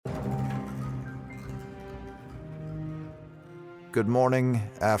good morning,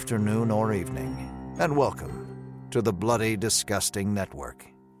 afternoon, or evening, and welcome to the Bloody Disgusting Network.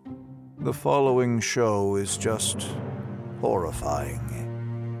 The following show is just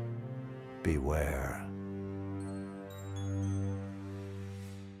horrifying. Beware.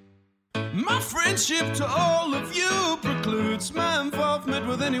 My friendship to all of you precludes my involvement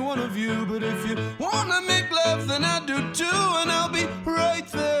with any one of you. But if you wanna make love, then I do too, and I'll be right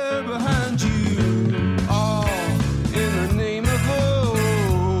there behind you. All in the name of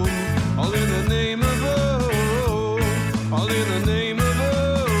oh, all in the name of oh, all in the name of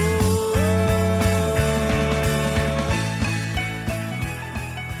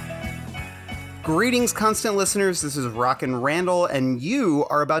Greetings, constant listeners. This is Rockin' Randall, and you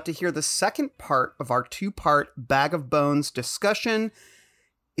are about to hear the second part of our two-part Bag of Bones discussion.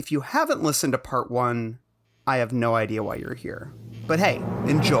 If you haven't listened to part one, I have no idea why you're here. But hey,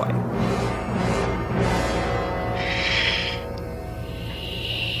 enjoy.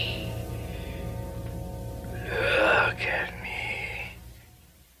 Look at me.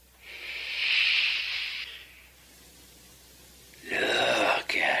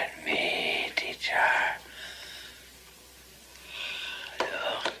 Look at me, teacher.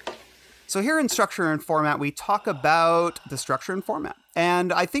 So here in Structure and Format, we talk about the structure and format.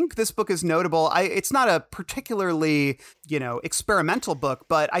 And I think this book is notable. It's not a particularly, experimental book,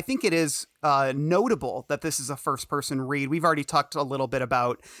 but I think it is notable that this is a first-person read. We've already talked a little bit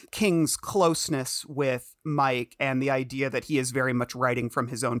about King's closeness with Mike and the idea that he is very much writing from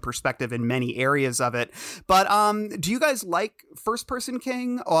his own perspective in many areas of it. But do you guys like first-person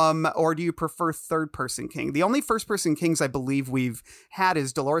King, or do you prefer third-person King? The only first-person Kings I believe we've had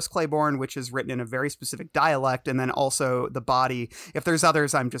is Dolores Claiborne, which is written in a very specific dialect, and then also The Body. If there's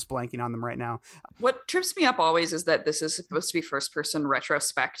others, I'm just blanking on them right now. What trips me up always is that this is supposed to be first person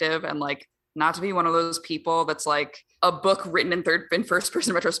retrospective, and not to be one of those people that's like a book written in first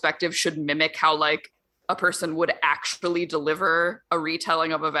person retrospective should mimic how a person would actually deliver a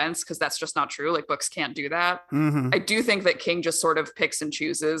retelling of events, because that's just not true. Books can't do that. Mm-hmm. I do think that King just sort of picks and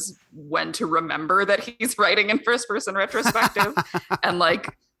chooses when to remember that he's writing in first person retrospective and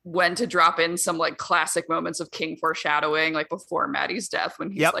when to drop in some classic moments of King foreshadowing, before Maddie's death,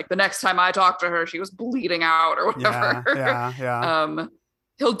 when he's the next time I talked to her, she was bleeding out or whatever. Yeah.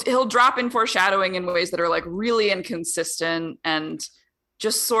 He'll drop in foreshadowing in ways that are really inconsistent and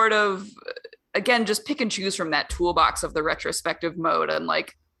just sort of, again, just pick and choose from that toolbox of the retrospective mode. And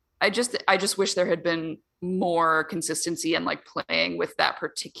I just wish there had been more consistency and playing with that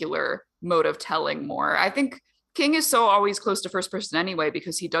particular mode of telling more. I think King is so always close to first person anyway,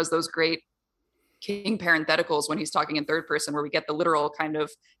 because he does those great King parentheticals when he's talking in third person, where we get the literal kind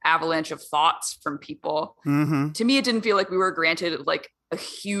of avalanche of thoughts from people. Mm-hmm. To me, it didn't feel like we were granted a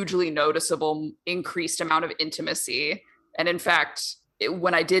hugely noticeable increased amount of intimacy. And in fact,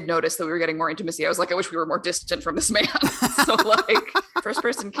 when I did notice that we were getting more intimacy, I was like, I wish we were more distant from this man. So first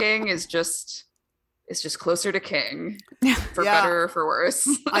person King is just... It's just closer to King, for better or for worse.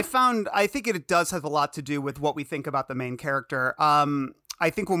 I think it does have a lot to do with what we think about the main character. I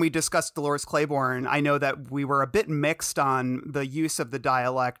think when we discussed Dolores Claiborne, I know that we were a bit mixed on the use of the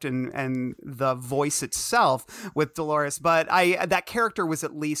dialect and the voice itself with Dolores, but that character was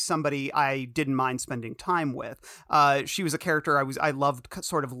at least somebody I didn't mind spending time with. She was a character I loved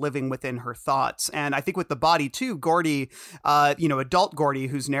sort of living within her thoughts. And I think with The Body too, Gordy, adult Gordy,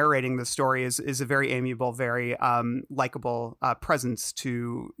 who's narrating the story, is a very amiable, very likable presence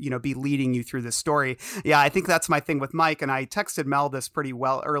to, be leading you through this story. Yeah, I think that's my thing with Mike. And I texted Mel this pretty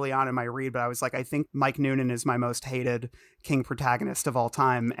well early on in my read, but I was like, I think Mike Noonan is my most hated King protagonist of all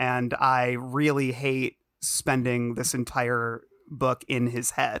time. And I really hate spending this entire book in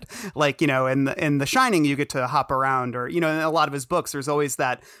his head. In The Shining, you get to hop around, or, in a lot of his books, there's always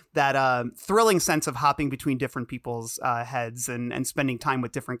that thrilling sense of hopping between different people's heads and spending time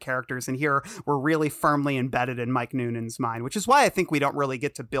with different characters. And here we're really firmly embedded in Mike Noonan's mind, which is why I think we don't really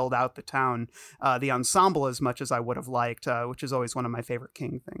get to build out the town, the ensemble, as much as I would have liked, which is always one of my favorite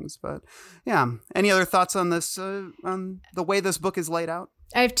King things. But yeah, any other thoughts on this, on the way this book is laid out?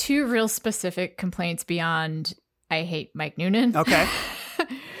 I have two real specific complaints beyond I hate Mike Noonan. Okay.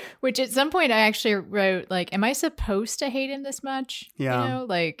 Which at some point I actually wrote, am I supposed to hate him this much? Yeah.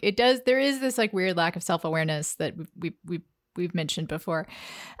 There is this weird lack of self-awareness that we've mentioned before.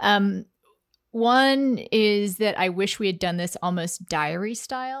 One is that I wish we had done this almost diary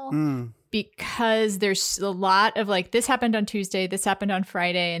style. Because there's a lot of this happened on Tuesday, this happened on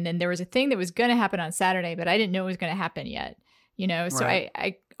Friday, and then there was a thing that was going to happen on Saturday, but I didn't know it was going to happen yet. So Right.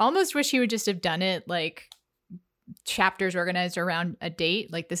 I almost wish he would just have done it chapters organized around a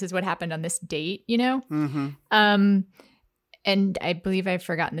date. This is what happened on this date, Mm-hmm. And I believe I've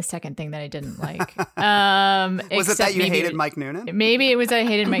forgotten the second thing that I didn't like. Was it that you hated Mike Noonan? Maybe it was I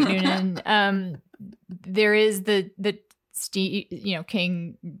hated Mike Noonan. There is the Steve,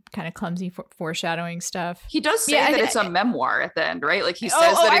 King kind of clumsy foreshadowing stuff. He does say that it's a memoir at the end, right? Like he says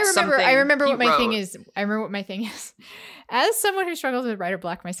that it's something. I remember what my wrote. thing is. I remember what my thing is. As someone who struggles with writer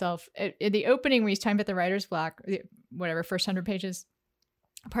block myself, in the opening where he's talking about the writer's block, whatever, first 100 pages,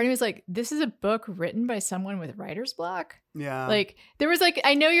 part of me was like, this is a book written by someone with writer's block. Yeah. Like there was like,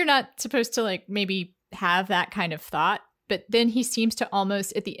 I know you're not supposed to like maybe have that kind of thought, but then he seems to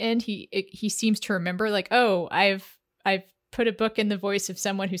almost at the end, he seems to remember like, oh, I've put a book in the voice of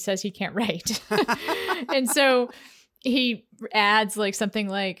someone who says he can't write. And so he adds like something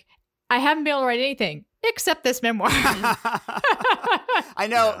like, I haven't been able to write anything except this memoir. I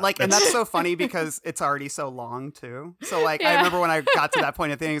know, and that's so funny because it's already so long too. So I remember when I got to that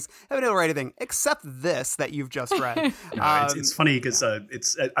point of things, I haven't been able to write anything except this that you've just read. It's funny because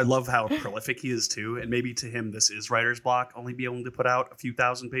I love how prolific he is too. And maybe to him, this is writer's block, only be able to put out a few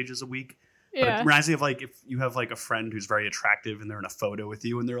thousand pages a week. But it reminds me of like if you have like a friend who's very attractive and they're in a photo with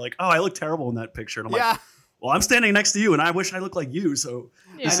you and they're like, oh, I look terrible in that picture. And I'm like, well, I'm standing next to you and I wish I looked like you. So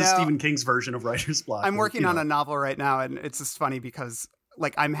this is Stephen King's version of writer's block. I'm working on a novel right now, and it's just funny because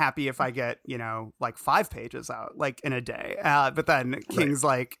like I'm happy if I get, like 5 pages out like in a day. But then King's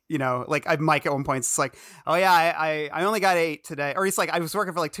like, Mike at one point it's like, oh yeah, I only got 8 today. Or he's like, I was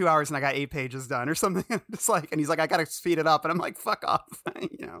working for like 2 hours and I got 8 pages done or something. It's like, and he's like, I got to speed it up. And I'm like, fuck off.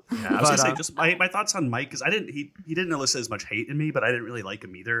 Yeah, I was gonna say just my thoughts on Mike, because he didn't elicit as much hate in me, but I didn't really like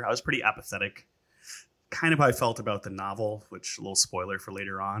him either. I was pretty apathetic. Kind of how I felt about the novel, which a little spoiler for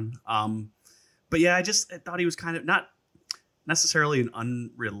later on. But yeah, I thought he was kind of not necessarily an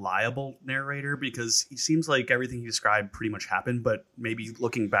unreliable narrator, because he seems like everything he described pretty much happened, but maybe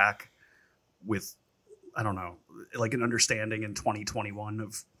looking back with, I don't know, like an understanding in 2021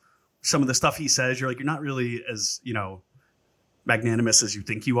 of some of the stuff he says, you're not really as, magnanimous as you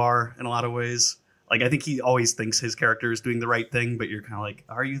think you are in a lot of ways. Like, I think he always thinks his character is doing the right thing, but you're kind of like,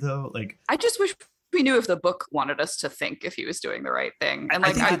 are you though? Like, I just wish we knew if the book wanted us to think if he was doing the right thing. And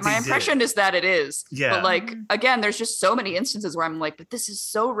like, my impression is that it is. Yeah. But like, again, there's just so many instances where I'm like, but this is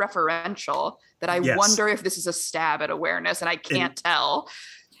so referential that I wonder if this is a stab at awareness, and I can't tell.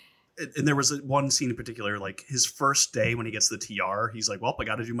 And there was one scene in particular, like his first day when he gets the TR, he's like, well, I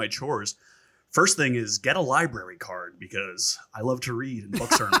got to do my chores. First thing is get a library card because I love to read and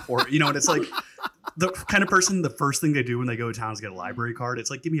books are important. And it's like the kind of person, the first thing they do when they go to town is get a library card. It's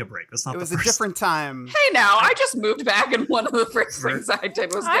like, give me a break. That's not the first. It was a different time. Hey, now, I just moved back and one of the first things I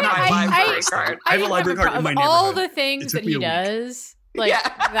did was get my library card. I have a library card in my neighborhood. All the things that he does,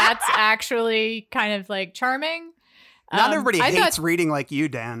 that's actually kind of like charming. Not everybody hates reading like you,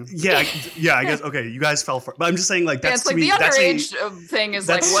 Dan. Yeah, I guess. Okay, you guys fell for it. But I'm just saying, like, that's like to me, the underage thing is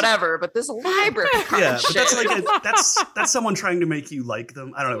like whatever, but this library card but that's like that's someone trying to make you like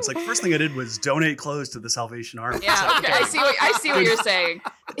them. I don't know. It's like first thing I did was donate clothes to the Salvation Army. Yeah, like, okay. I see what you're saying.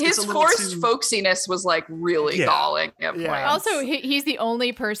 His forced folksiness was like really galling at points. Also, he's the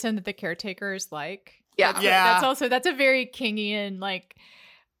only person that the caretakers like. Yeah, That's a very Kingian like.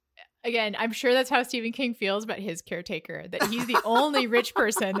 Again, I'm sure that's how Stephen King feels about his caretaker, that he's the only rich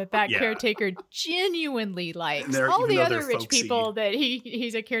person that caretaker genuinely likes. All the other rich people that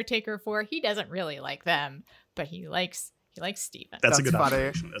he's a caretaker for, he doesn't really like them, but he likes Stephen. That's a good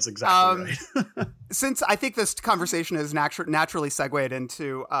observation. That's exactly right. Since I think this conversation is naturally segued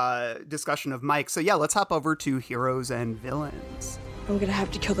into discussion of Mike, so yeah, let's hop over to heroes and villains. I'm gonna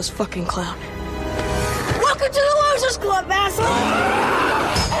have to kill this fucking clown. Welcome to the Losers Club, asshole!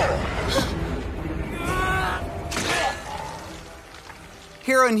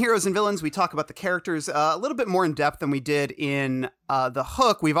 Here in Heroes and Villains, we talk about the characters a little bit more in depth than we did in The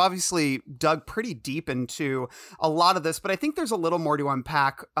Hook. We've obviously dug pretty deep into a lot of this, but I think there's a little more to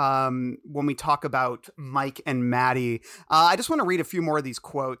unpack when we talk about Mike and Maddie. I just want to read a few more of these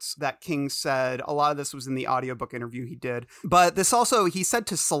quotes that King said. A lot of this was in the audiobook interview he did. But this also, he said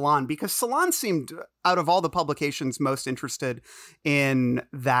to Salon, because Salon seemed, out of all the publications, most interested in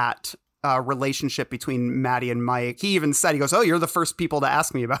that relationship between Maddie and Mike. He even said, he goes, oh, you're the first people to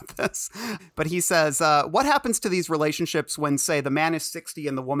ask me about this. But he says, what happens to these relationships when, say, the man is 60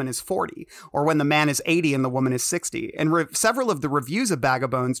 and the woman is 40, or when the man is 80 and the woman is 60? And several of the reviews of Bag of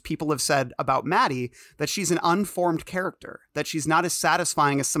Bones, people have said about Maddie that she's an unformed character, that she's not as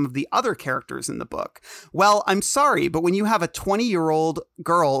satisfying as some of the other characters in the book. Well, I'm sorry, but when you have a 20-year-old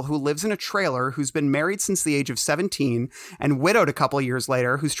girl who lives in a trailer, who's been married since the age of 17 and widowed a couple of years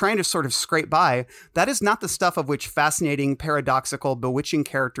later, who's trying to sort of characters scrape by, that is not the stuff of which fascinating, paradoxical, bewitching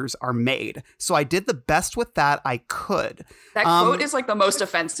characters are made. So I did the best with that I could. That quote is like the most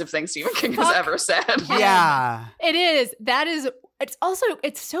offensive thing Stephen King has ever said. Yeah. It is.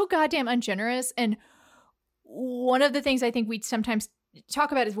 It's so goddamn ungenerous. And one of the things I think we sometimes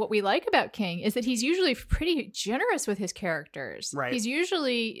talk about is what we like about King is that he's usually pretty generous with his characters. Right. He's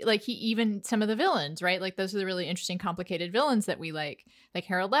usually like even some of the villains, right? Like those are the really interesting, complicated villains that we like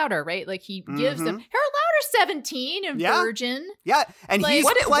Harold Lauder, right? Like he gives them. Harold Lauder's 17 and virgin. Yeah, and like, he's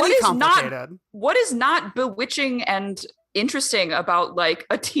plenty complicated. What is not bewitching and interesting about like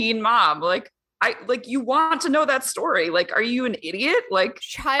a teen mom? Like you want to know that story. Like, are you an idiot? Like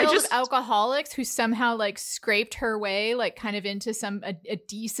child alcoholics who somehow like scraped her way, like kind of into a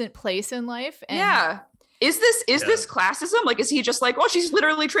decent place in life. And yeah. Is this classism? Like, is he just like, oh, she's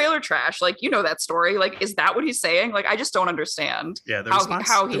literally trailer trash? Like, you know that story. Like, is that what he's saying? Like, I just don't understand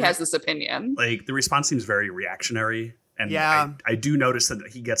how he has this opinion. Like, the response seems very reactionary. And I do notice that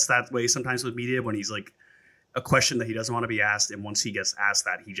he gets that way sometimes with media when he's like, a question that he doesn't want to be asked, and once he gets asked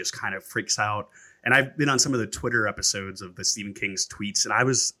that, he just kind of freaks out. And I've been on some of the Twitter episodes of the Stephen King's tweets, and I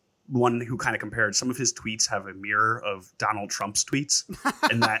was one who kind of compared some of his tweets have a mirror of Donald Trump's tweets,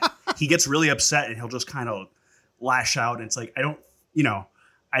 and that he gets really upset and he'll just kind of lash out. And it's like, I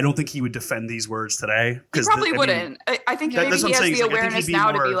don't think he would defend these words today. He probably wouldn't. I think maybe he has the awareness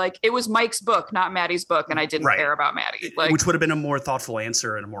now to be like, it was Mike's book, not Maddie's book, and I didn't care about Maddie. Like, which would have been a more thoughtful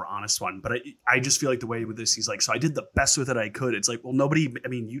answer and a more honest one. But I just feel like the way with this, he's like, so I did the best with it I could. It's like, well,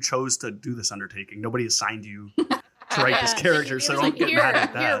 you chose to do this undertaking. Nobody assigned you to write this character, so don't get mad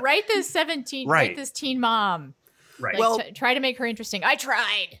at that. Here, write this write this teen mom. Right. Like, try to make her interesting. I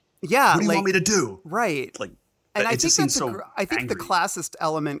tried. Yeah. What do you want me to do? Right. Like, and I think I think the classist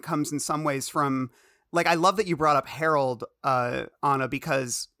element comes in some ways from, like, I love that you brought up Harold, Anna,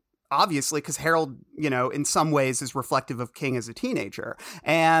 because Harold, in some ways is reflective of King as a teenager.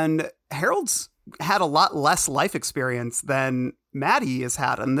 And Harold's had a lot less life experience than Maddie has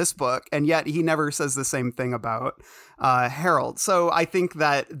had in this book. And yet he never says the same thing about Harold. So I think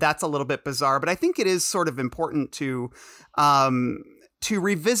that that's a little bit bizarre, but I think it is sort of important to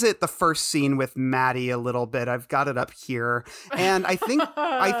revisit the first scene with Maddie a little bit. I've got it up here. And I think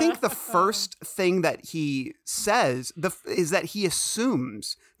the first thing that he says is that he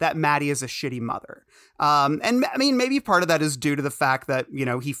assumes that Maddie is a shitty mother. And I mean, maybe part of that is due to the fact that,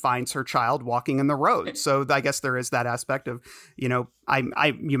 he finds her child walking in the road. So I guess there is that aspect of, you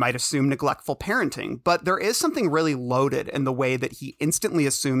might assume neglectful parenting, but there is something really loaded in the way that he instantly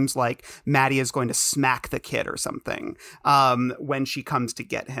assumes like Maddie is going to smack the kid or something when she comes to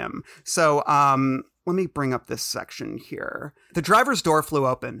get him. So let me bring up this section here. The driver's door flew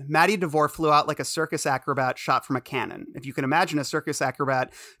open. Maddie DeVore flew out like a circus acrobat shot from a cannon. If you can imagine a circus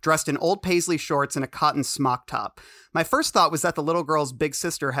acrobat dressed in old paisley shorts and a cotton smock top. My first thought was that the little girl's big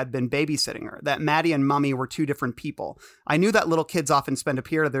sister had been babysitting her, that Maddie and Mummy were two different people. I knew that little kids often spend a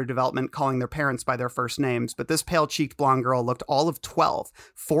period of their development calling their parents by their first names, but this pale-cheeked blonde girl looked all of 12,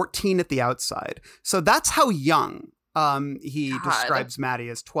 14 at the outside. So that's how young he describes Maddie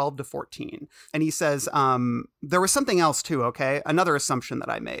as 12 to 14. And he says, there was something else too, okay? Another assumption that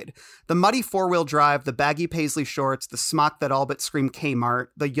I made. The muddy four-wheel drive, the baggy paisley shorts, the smock that all but screamed Kmart,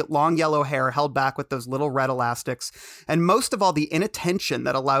 the long yellow hair held back with those little red elastics, and most of all, the inattention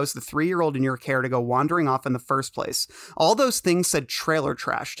that allows the 3-year-old in your care to go wandering off in the first place. All those things said trailer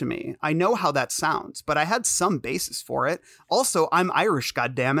trash to me. I know how that sounds, but I had some basis for it. Also, I'm Irish,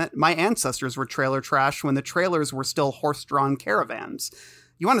 goddammit. My ancestors were trailer trash when the trailers were still horse-drawn caravans.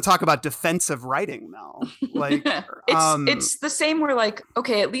 You want to talk about defensive writing, Mel? Like, it's the same where, like,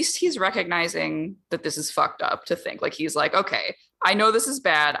 okay, at least he's recognizing that this is fucked up to think. Like, he's like, okay, I know this is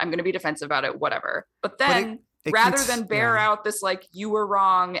bad. I'm going to be defensive about it, whatever. But then, rather than bear out this, like, you were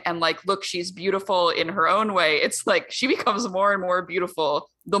wrong and, like, look, she's beautiful in her own way, it's like she becomes more and more beautiful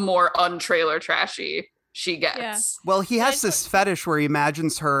the more untrailer trashy she gets. Yeah. Well, he has this fetish where he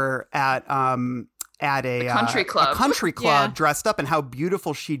imagines her at a country club dressed up and how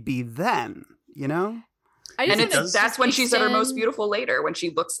beautiful she'd be then, that's when she's at her most beautiful later, when she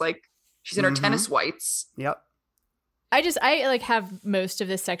looks like she's in her tennis whites. Yep. I like have most of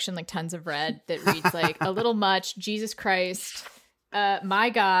this section, like tons of red that reads like a little much, Jesus Christ, my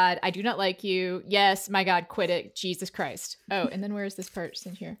God, I do not like you. Yes, my God, quit it. Jesus Christ. Oh, and then where's this part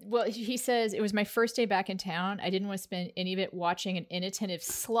in here? Well, he says, it was my first day back in town. I didn't want to spend any of it watching an inattentive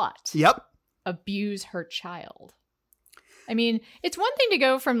slut. Yep. Abuse her child. I mean, it's one thing to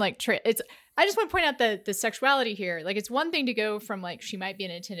go from like I just want to point out the sexuality here. Like, it's one thing to go from like she might be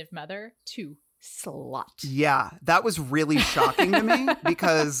an inattentive mother to slut. Yeah, that was really shocking to me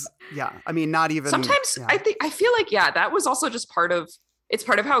because, I mean, not even sometimes I feel like, that was also just part of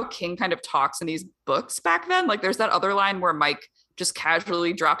how King kind of talks in these books back then. Like there's that other line where Mike just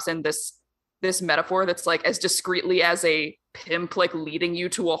casually drops in this metaphor that's like as discreetly as a pimp like leading you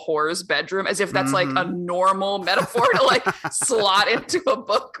to a whore's bedroom, as if that's like a normal metaphor to like slot into a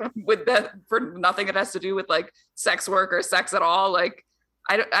book with that for nothing that has to do with like sex work or sex at all. Like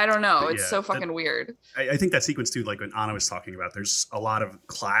I don't know. It's so fucking weird. I think that sequence too, like when Anna was talking about, there's a lot of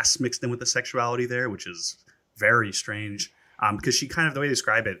class mixed in with the sexuality there, which is very strange. Because she kind of, the way you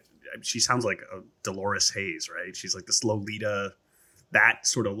describe it, she sounds like a Dolores Hayes, right? She's like this Lolita, that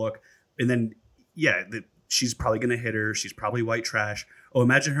sort of look. And then, she's probably going to hit her. She's probably white trash. Oh,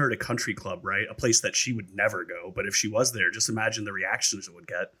 imagine her at a country club, right? A place that she would never go. But if she was there, just imagine the reactions it would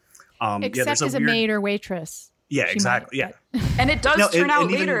get. Except as a maid or waitress. Yeah, exactly. Might, and it does turn out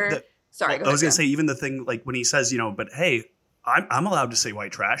later. Sorry, I was going to say, even the thing, like when he says, but hey, I'm allowed to say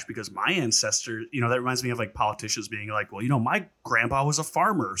white trash because my ancestors, that reminds me of like politicians being like, well, my grandpa was a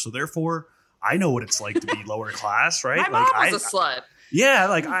farmer, so therefore I know what it's like to be lower class, right? My mom was a slut. Yeah,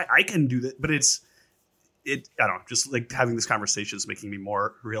 like I can do that, but I don't know, just like having this conversation is making me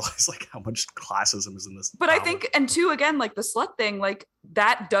more realize like how much classism is in this. But novel. I think, and two, again, like the slut thing, like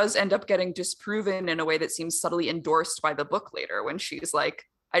that does end up getting disproven in a way that seems subtly endorsed by the book later when she's like,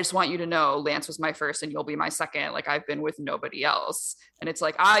 I just want you to know Lance was my first and you'll be my second. Like I've been with nobody else. And it's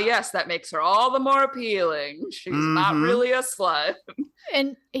like, yes, that makes her all the more appealing. She's not really a slut.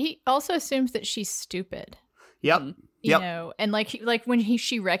 And he also assumes that she's stupid. Yep. You know, and like when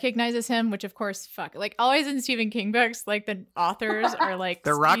she recognizes him, which of course, like always in Stephen King books, like the authors are like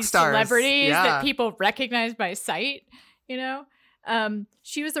the rock stars, celebrities that people recognize by sight,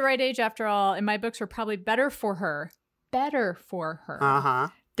 she was the right age after all. And my books were probably better for her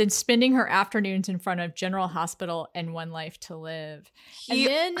than spending her afternoons in front of General Hospital and One Life to Live. And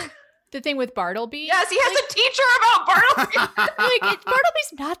then the thing with Bartleby. Yes, he has a teacher about Bartleby.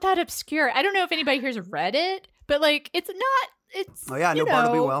 Bartleby's not that obscure. I don't know if anybody here's read it, but like it's oh yeah, I know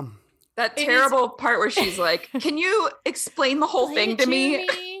Bartleby well. That terrible part where she's like, can you explain the whole thing to me?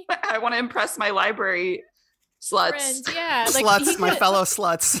 I want to impress my library sluts. Friends, yeah, sluts, my fellow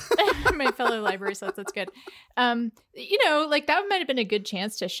sluts. My fellow library sluts, that's good. Like that might have been a good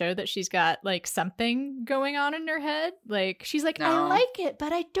chance to show that she's got like something going on in her head. Like she's like, I like it,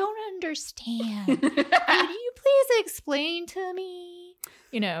 but I don't understand. Could you please explain to me?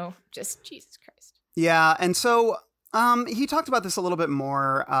 Just Jesus Christ. Yeah, and so he talked about this a little bit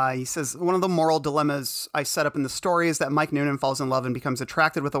more. He says, one of the moral dilemmas I set up in the story is that Mike Noonan falls in love and becomes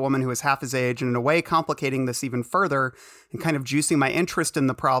attracted with a woman who is half his age. And in a way, complicating this even further and kind of juicing my interest in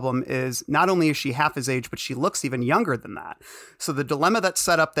the problem is not only is she half his age, but she looks even younger than that. So the dilemma that's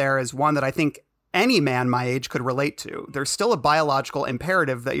set up there is one that I think any man my age could relate to. There's still a biological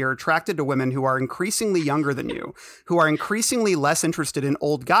imperative that you're attracted to women who are increasingly younger than you, who are increasingly less interested in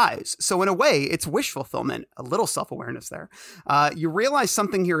old guys. So in a way, it's wish fulfillment, a little self-awareness there. You realize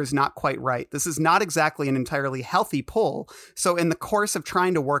something here is not quite right. This is not exactly an entirely healthy pull. So in the course of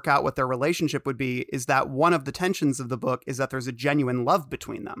trying to work out what their relationship would be, is that one of the tensions of the book is that there's a genuine love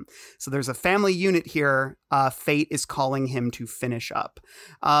between them. So there's a family unit here. Fate is calling him to finish up.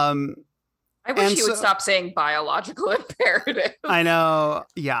 I wish he would stop saying biological imperative. I know.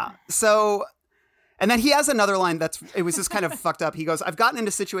 Yeah. So, and then he has another line it was just kind of fucked up. He goes, I've gotten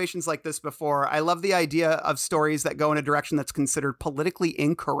into situations like this before. I love the idea of stories that go in a direction that's considered politically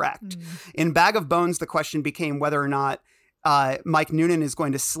incorrect. In Bag of Bones, the question became whether or not Mike Noonan is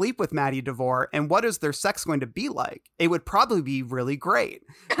going to sleep with Maddie DeVore, and what is their sex going to be like? It would probably be really great.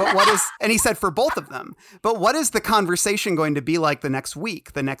 But and he said for both of them, but what is the conversation going to be like the next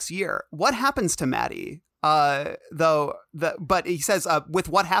week, the next year? What happens to Maddie? But he says, with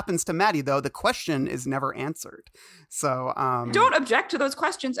what happens to Maddie, though, the question is never answered. So, I don't object to those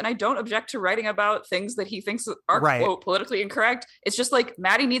questions, and I don't object to writing about things that he thinks are quote politically incorrect. It's just like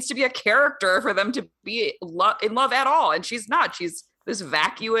Maddie needs to be a character for them to be in love at all, and she's not. She's this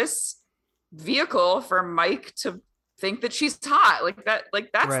vacuous vehicle for Mike to think that she's hot. That's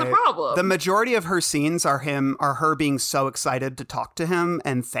the problem. The majority of her scenes are her being so excited to talk to him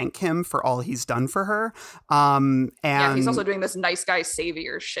and thank him for all he's done for her. And he's also doing this nice guy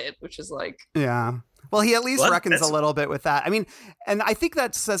savior shit, which is like, well, he at least reckons a little bit with that. I mean, and I think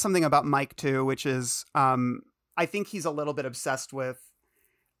that says something about Mike too, which is, I think he's a little bit obsessed with,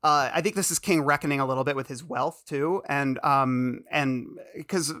 I think this is King reckoning a little bit with his wealth too. And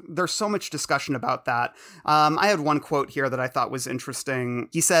because there's so much discussion about that. I had one quote here that I thought was interesting.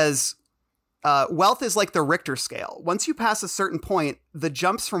 He says, wealth is like the Richter scale. Once you pass a certain point, the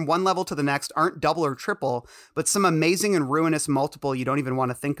jumps from one level to the next aren't double or triple, but some amazing and ruinous multiple you don't even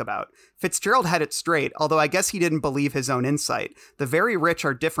want to think about. Fitzgerald had it straight, although I guess he didn't believe his own insight. The very rich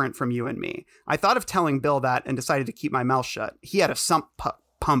are different from you and me. I thought of telling Bill that and decided to keep my mouth shut. He had a sump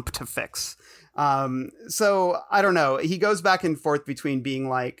pump to fix. So I don't know. He goes back and forth between being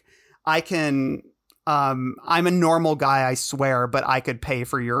like, I'm a normal guy, I swear, but I could pay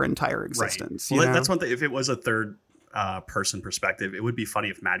for your entire existence. Right. Well, that's one thing. If it was a third person perspective, it would be funny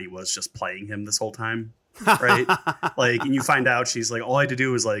if Maddie was just playing him this whole time. Right. Like, and you find out she's like, all I had to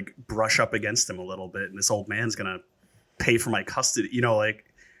do was like brush up against him a little bit. And this old man's going to pay for my custody. You know, like,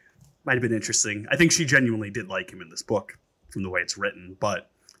 might have been interesting. I think she genuinely did like him in this book from the way it's written, but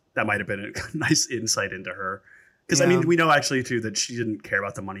that might have been a nice insight into her. Because, I mean, we know actually, too, that she didn't care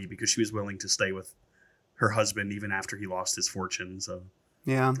about the money because she was willing to stay with her husband even after he lost his fortune. So,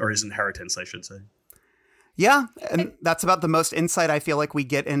 yeah. Or his inheritance, I should say. Yeah. And that's about the most insight I feel like we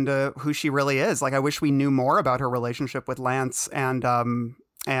get into who she really is. Like, I wish we knew more about her relationship with Lance and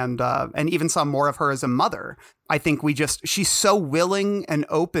even saw more of her as a mother. I think she's so willing and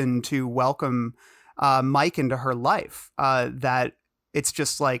open to welcome Mike into her life that it's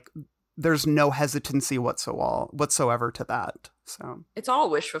just like there's no hesitancy whatsoever to that. So it's all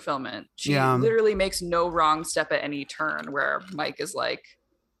wish fulfillment. She literally makes no wrong step at any turn where Mike is like,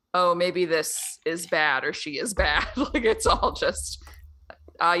 oh, maybe this is bad or she is bad. Like, it's all just,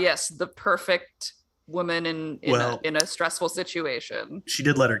 yes, the perfect woman in a stressful situation. She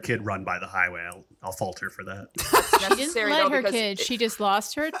did let her kid run by the highway. I'll fault her for that. She didn't let her kid. She just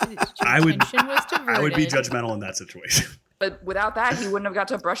lost her. Attention was diverted. I would be judgmental in that situation. But without that, he wouldn't have got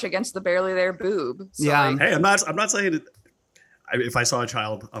to brush against the barely there boob. So yeah. Like, hey, I'm not saying that. If I saw a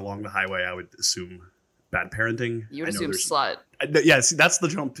child along the highway, I would assume bad parenting. You would assume slut. Yes, that's the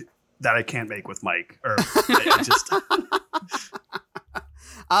jump that I can't make with Mike. Or I just.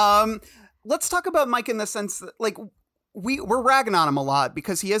 Let's talk about Mike in the sense that, like, we're ragging on him a lot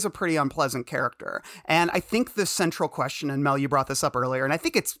because he is a pretty unpleasant character. And I think the central question, and Mel, you brought this up earlier, and I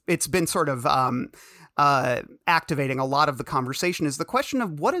think it's been sort of activating a lot of the conversation, is the question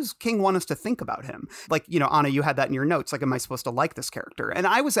of what does King want us to think about him? Like, you know, Anna, you had that in your notes. Like, am I supposed to like this character? And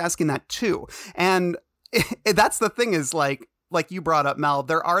I was asking that too. And that's the thing is, like you brought up, Mel,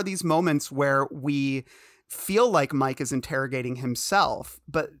 there are these moments where we feel like Mike is interrogating himself,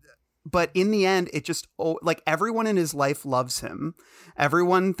 but in the end, it just, like, everyone in his life loves him.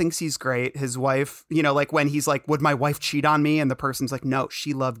 Everyone thinks he's great. His wife, you know, like when he's like, would my wife cheat on me? And the person's like, no,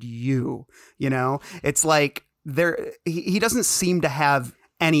 she loved you. You know, it's like he doesn't seem to have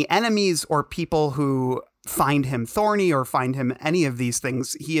any enemies or people who find him thorny or find him any of these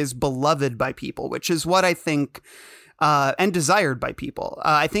things. He is beloved by people, which is what I think, and desired by people.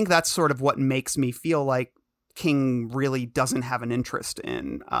 I think that's sort of what makes me feel like King really doesn't have an interest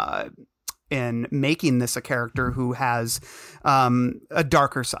in making this a character who has a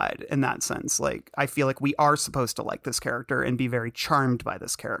darker side in that sense. Like, I feel like we are supposed to like this character and be very charmed by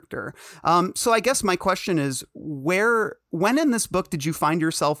this character. So I guess my question is, when in this book did you find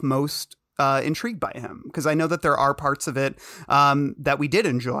yourself most intrigued by him? Because I know that there are parts of it that we did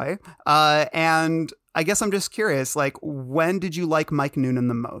enjoy. And I guess I'm just curious, like, when did you like Mike Noonan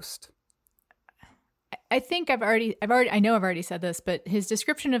the most? I think I've already said this, but his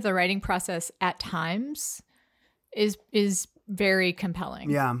description of the writing process at times is very compelling.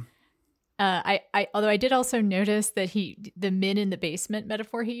 Yeah. Although I did also notice that the men in the basement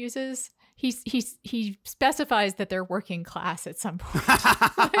metaphor he uses, he specifies that they're working class at some point,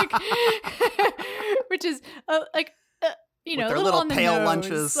 which is you know, with their a little on the pale nose.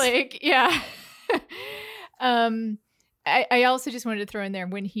 lunches. Like, yeah. I also just wanted to throw in there,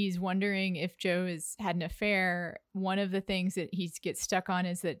 when he's wondering if Joe has had an affair, one of the things that he gets stuck on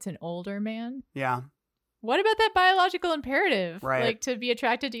is that it's an older man. Yeah. What about that biological imperative? Right. Like, to be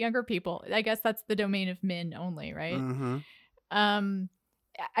attracted to younger people. I guess that's the domain of men only, right? Mm-hmm.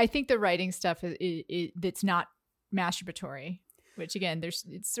 I think the writing stuff is that's not masturbatory, which again,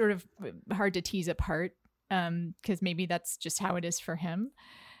 it's sort of hard to tease apart because maybe that's just how it is for him.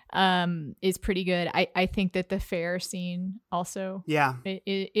 Is pretty good. I think that the fair scene also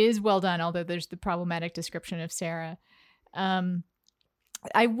it is well done, although there's the problematic description of Sarah.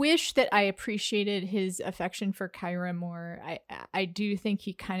 I wish that I appreciated his affection for Kyra more. I do think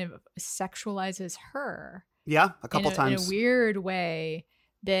he kind of sexualizes her. Yeah, a couple times. In a weird way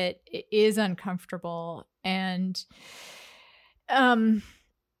that is uncomfortable. And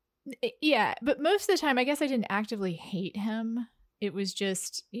yeah, but most of the time, I guess I didn't actively hate him. it was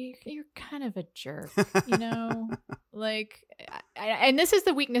just, you're kind of a jerk, you know? Like, and this is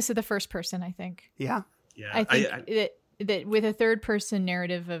the weakness of the first person, I think. Yeah. Yeah. I think that with a third person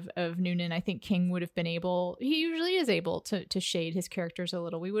narrative of Noonan, I think King would have been able, he usually is able to shade his characters a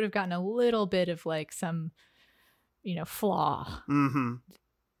little. We would have gotten a little bit of like some, you know, flaw. Mm-hmm.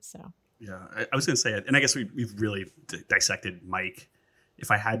 So. Yeah, I was going to say, and I guess we've really dissected Mike. If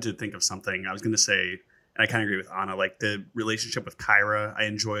I had to think of something, I was going to say, and I kind of agree with Anna, like the relationship with Kyra, I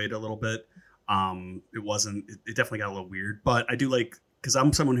enjoyed a little bit. It definitely got a little weird, but I do like, because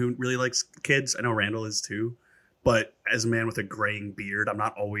I'm someone who really likes kids. I know Randall is too, but as a man with a graying beard, I'm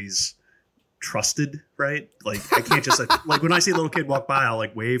not always trusted, right? Like I can't just like when I see a little kid walk by, I'll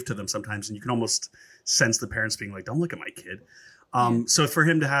like wave to them sometimes, and you can almost sense the parents being like, "Don't look at my kid." So for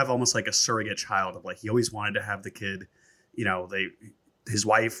him to have almost like a surrogate child of like, he always wanted to have the kid, you know, his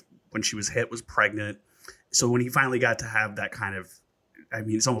wife, when she was hit, was pregnant. So when he finally got to have that kind of, I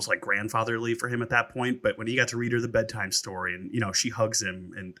mean, it's almost like grandfatherly for him at that point. But when he got to read her the bedtime story and, you know, she hugs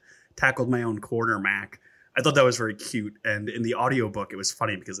him and tackled my own corner, Mac, I thought that was very cute. And in the audiobook, it was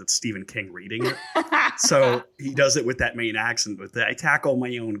funny because it's Stephen King reading it. So he does it with that main accent with the, I tackle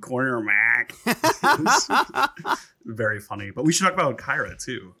my own corner, Mac. Very funny. But we should talk about Kyra,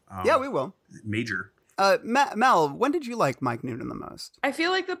 too. Yeah, we will. Major. Mel, when did you like Mike Noonan the most? I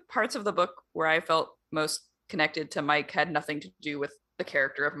feel like the parts of the book where I felt most connected to Mike had nothing to do with the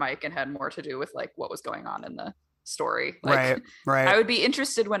character of Mike and had more to do with like what was going on in the story. Like, right. I would be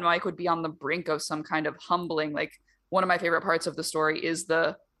interested when Mike would be on the brink of some kind of humbling. Like one of my favorite parts of the story is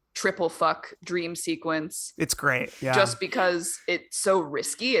the triple fuck dream sequence. It's great. Yeah. Just because it's so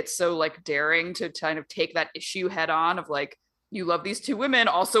risky. It's so like daring to kind of take that issue head on of like, you love these two women.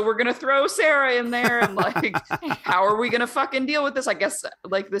 Also, we're going to throw Sarah in there. And like, how are we going to fucking deal with this? I guess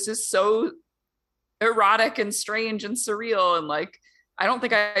like this is so erotic and strange and surreal. And like, I don't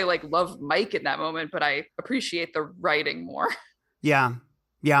think I like love Mike in that moment, but I appreciate the writing more. Yeah.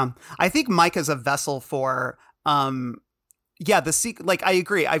 Yeah. I think Mike is a vessel for, like I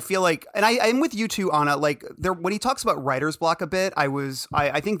agree. I feel like, and I'm with you too, Anna. Like there, when he talks about writer's block a bit,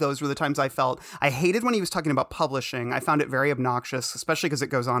 I think those were the times I felt. I hated when he was talking about publishing. I found it very obnoxious, especially because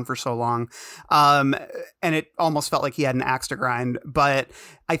it goes on for so long, and it almost felt like he had an axe to grind. But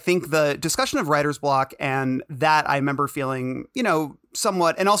I think the discussion of writer's block and that I remember feeling, you know,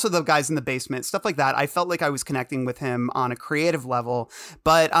 somewhat, and also the guys in the basement, stuff like that. I felt like I was connecting with him on a creative level,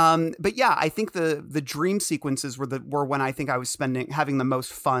 but yeah, I think the dream sequences were when I think I was having the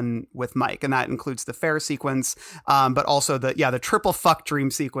most fun with Mike, and that includes the fair sequence, but also the triple fuck dream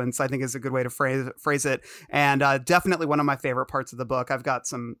sequence. I think is a good way to phrase it, and definitely one of my favorite parts of the book. I've got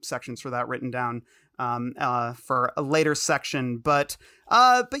some sections for that written down for a later section, but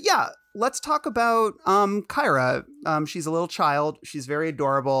yeah. Let's talk about Kyra. She's a little child. She's very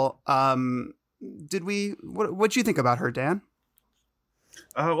adorable. What'd you think about her, Dan?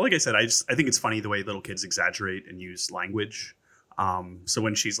 Well, like I said, I think it's funny the way little kids exaggerate and use language. So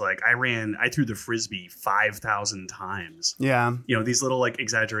when she's like, I threw the Frisbee 5,000 times. Yeah. You know, these little like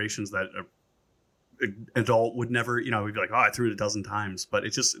exaggerations that an adult would never, you know, we'd be like, oh, I threw it 12 times. But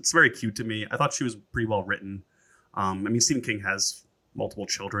it's very cute to me. I thought she was pretty well written. I mean, Stephen King has multiple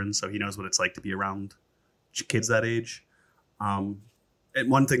children, so he knows what it's like to be around kids that age. And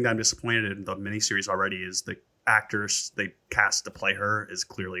one thing that I'm disappointed in the miniseries already is the actors they cast to play her is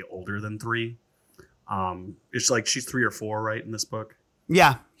clearly older than 3. It's like she's 3 or 4, right, in this book?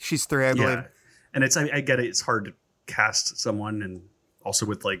 Yeah, she's 3, I believe. Yeah. And I get it. It's hard to cast someone, and also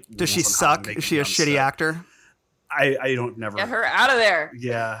with like, does she suck? Is she a shitty actor? I don't never get her out of there.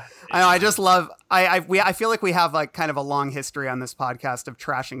 Yeah, I know. I just love. I feel like we have like kind of a long history on this podcast of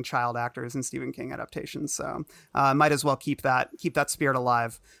trashing child actors in Stephen King adaptations. So might as well keep that spirit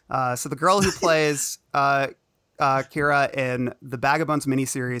alive. So the girl who plays Kira in the Bag of Bones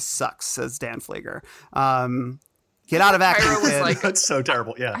miniseries sucks, says Dan Fleeger. Get out of acting, Kyra was kid. like, that's so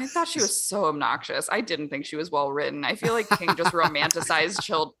terrible. Yeah, I thought she was so obnoxious. I didn't think she was well written. I feel like King just romanticizes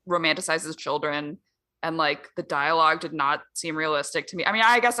children. And like the dialogue did not seem realistic to me. I mean,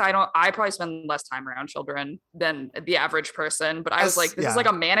 I guess I probably spend less time around children than the average person, but I was like, this is like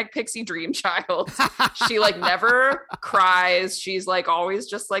a manic pixie dream child. She like never cries. She's like always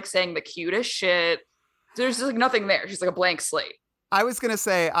just like saying the cutest shit. There's just like nothing there. She's like a blank slate. I was going to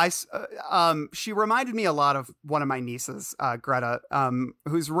say, she reminded me a lot of one of my nieces, Greta,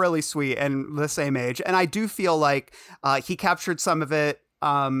 who's really sweet and the same age. And I do feel like he captured some of it.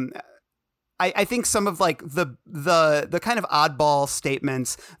 I think some of like the kind of oddball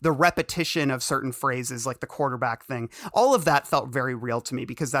statements, the repetition of certain phrases, like the quarterback thing, all of that felt very real to me,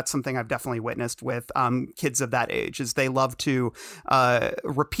 because that's something I've definitely witnessed with kids of that age, is they love to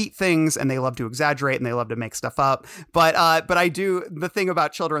repeat things and they love to exaggerate and they love to make stuff up. But the thing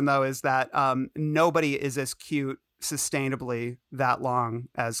about children though is that nobody is as cute sustainably that long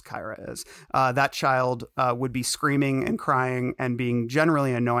as Kyra is. That child would be screaming and crying and being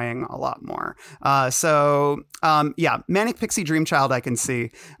generally annoying a lot more. Manic Pixie Dream Child I can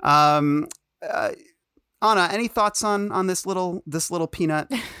see. Anna, any thoughts on this little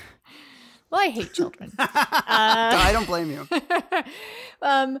peanut? Well, I hate children. I don't blame you.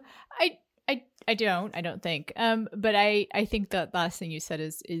 I don't think. But I think the last thing you said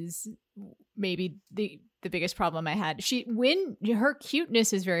is maybe the biggest problem I had. When her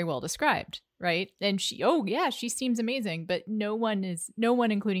cuteness is very well described, right? And she seems amazing, but no one,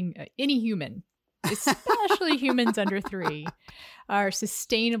 including any human, especially humans under 3, are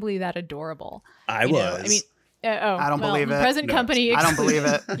sustainably that adorable. I was. I mean, I don't believe it. Present company. I don't believe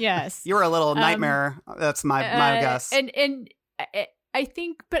it. Yes, you were a little nightmare. That's my guess. And I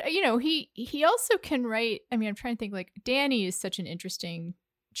think, but he also can write. I mean, I'm trying to think. Like, Danny is such an interesting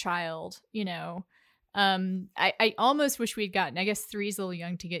child. I almost wish we'd gotten. I guess 3 is a little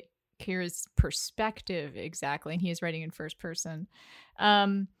young to get Kira's perspective exactly, and he is writing in first person.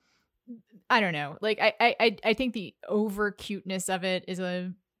 I don't know. Like, I think the over cuteness of it is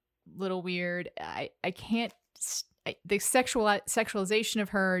a little weird. I can't. The sexualization of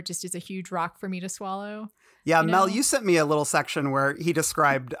her just is a huge rock for me to swallow. Yeah, Mel, you sent me a little section where he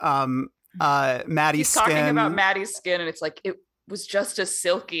described Maddie's skin. He's talking about Maddie's skin, and it's like it was just as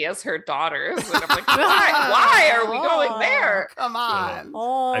silky as her daughter's. And I'm like, why are we going there? Come on.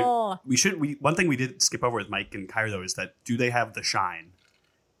 One thing we did skip over with Mike and Kyra, though, is that do they have the shine?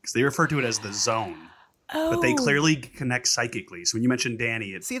 Because they refer to it as the zone. Oh. But they clearly connect psychically. So when you mentioned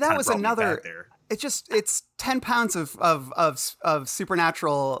Danny, that was another. It's 10 pounds of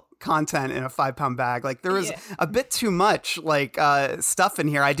supernatural content in a 5-pound bag. Like, there was a bit too much like stuff in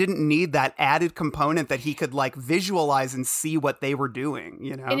here. I didn't need that added component that he could like visualize and see what they were doing,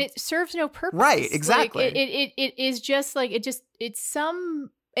 And it serves no purpose. Right, exactly. Like, it is just like it's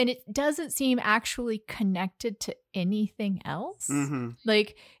some. And it doesn't seem actually connected to anything else. Mm-hmm.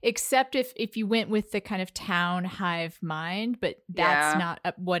 Like, except if you went with the kind of town hive mind, but that's not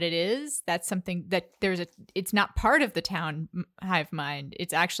what it is. That's something that it's not part of the town hive mind.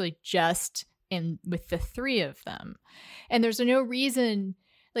 It's actually just with the 3 of them. And there's no reason,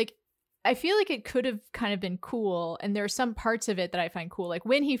 like, I feel like it could have kind of been cool. And there are some parts of it that I find cool. Like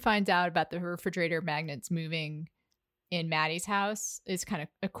when he finds out about the refrigerator magnets moving in Maddie's house is kind of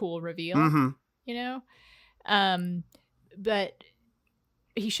a cool reveal, but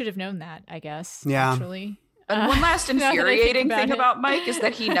he should have known that, I guess. Yeah. Actually. And one last infuriating thing about Mike is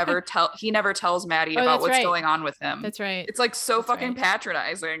that he never tells Maddie about what's going on with him. That's right. It's like so fucking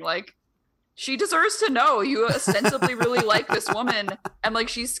patronizing. Like, she deserves to know you ostensibly really like this woman, and like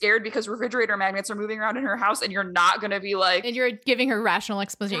she's scared because refrigerator magnets are moving around in her house, and you're not going to be like, and you're giving her rational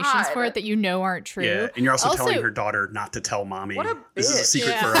explanations for it that aren't true. Yeah, and you're also telling her daughter not to tell mommy. What a bitch. This is a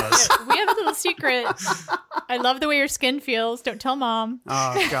secret for us. We have a little secret. I love the way your skin feels. Don't tell mom.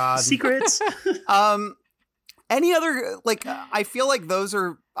 Oh God, secrets. Any other, like, I feel like those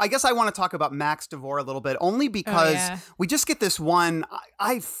are, I guess I want to talk about Max DeVore a little bit, only because we just get this one.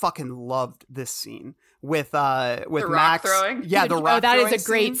 I fucking loved this scene with Max. Rock throwing? Yeah, the rock throwing. Oh, that is a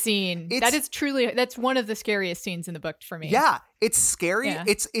great scene. That's one of the scariest scenes in the book for me. Yeah, it's scary. Yeah.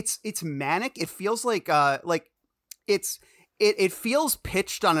 It's manic. It feels like it feels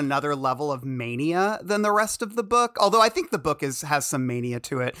pitched on another level of mania than the rest of the book. Although I think the book has some mania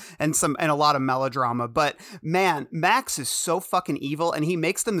to it and a lot of melodrama. But man, Max is so fucking evil, and he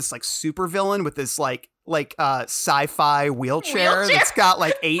makes them this like super villain with this like sci-fi wheelchair that's got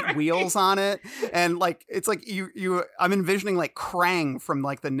like 8 wheels on it, and like it's like I'm envisioning like Krang from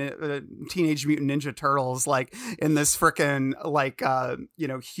like the Teenage Mutant Ninja Turtles, like in this freaking like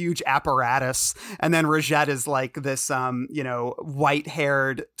huge apparatus, and then Rajette is like this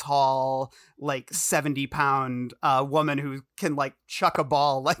white-haired, tall, like 70-pound woman who can like chuck a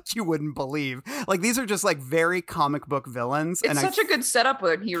ball like you wouldn't believe. Like, these are just like very comic book villains. It's such a good setup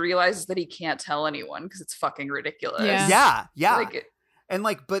when he realizes that he can't tell anyone because it's fucking ridiculous. Yeah.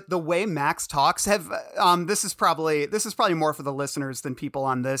 But the way Max talks this is probably more for the listeners than people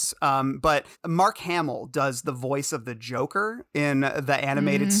on this. But Mark Hamill does the voice of the Joker in the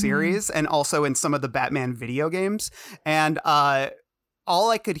animated series and also in some of the Batman video games. And all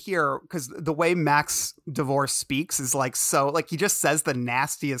I could hear, because the way Max DeVore speaks is like, so like he just says the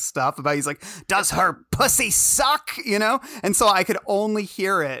nastiest stuff about, he's like, does her pussy suck, you know? And so I could only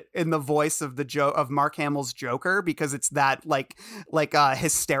hear it in the voice of of Mark Hamill's Joker, because it's that like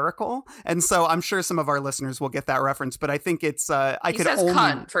hysterical. And so I'm sure some of our listeners will get that reference, but I think it's he says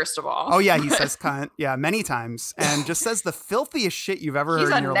cunt, first of all. Oh yeah, he says cunt, yeah, many times, and just says the filthiest shit you've ever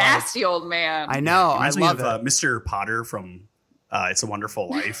heard in your life. He's a nasty old man. I know. Reminds I love me of it. Mr. Potter from It's a Wonderful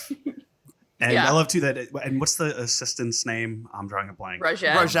Life. And I love too that. And what's the assistant's name? I'm drawing a blank.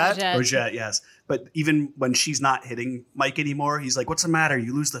 Rogette, yes. But even when she's not hitting Mike anymore, he's like, "What's the matter?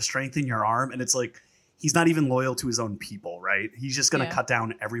 You lose the strength in your arm." And it's like he's not even loyal to his own people, right? He's just gonna cut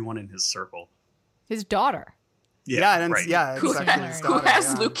down everyone in his circle. His daughter. Who has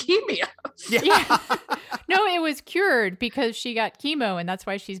leukemia? Yeah. No, it was cured because she got chemo and that's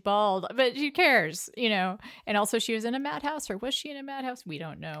why she's bald. But who cares, you know? And also she was in a madhouse, or was she in a madhouse? We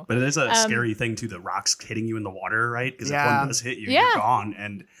don't know. But it is a scary thing too, the rocks hitting you in the water, right? Because if one does hit you, you're gone.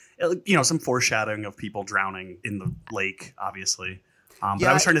 And, you know, some foreshadowing of people drowning in the lake, obviously. But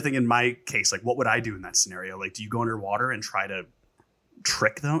I was trying to think in my case, like, what would I do in that scenario? Like, do you go underwater and try to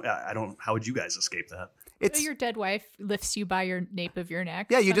trick them? How would you guys escape that? Your dead wife lifts you by your nape of your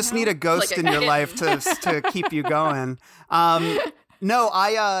neck. Yeah, you just need a ghost in your life to keep you going. No,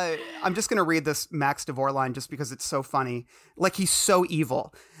 I'm just going to read this Max DeVore line just because it's so funny. Like, he's so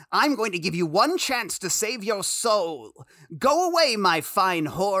evil. I'm going to give you one chance to save your soul. Go away, my fine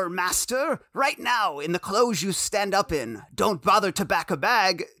whore master, right now in the clothes you stand up in. Don't bother to back a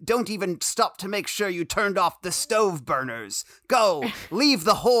bag. Don't even stop to make sure you turned off the stove burners. Go, leave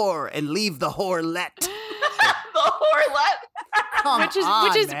the whore and leave the whorelet. The whorelet.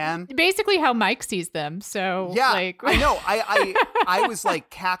 Which is man. basically how Mike sees them. So yeah, like I know. I was like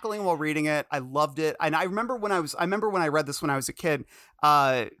cackling while reading it. I loved it, and I remember when I read this when I was a kid,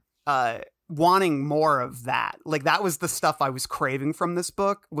 wanting more of that. Like, that was the stuff I was craving from this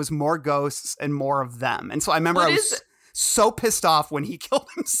book, was more ghosts and more of them. And so I remember I was so pissed off when he killed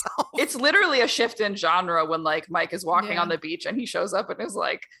himself. It's literally a shift in genre when like Mike is walking on the beach and he shows up and is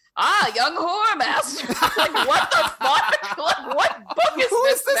like, young whore master. Like, what the fuck? Like, what book is Who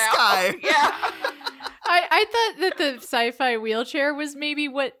this is this now? guy? Yeah. I thought that the sci-fi wheelchair was maybe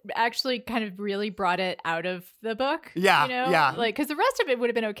what actually kind of really brought it out of the book. Yeah, you know? yeah. Like, because the rest of it would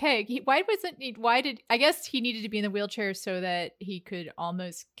have been okay. I guess he needed to be in the wheelchair so that he could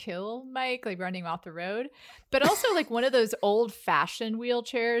almost kill Mike, like running off the road. But also like one of those old-fashioned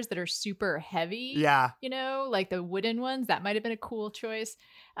wheelchairs that are super heavy. Yeah. You know, like the wooden ones. That might have been a cool choice.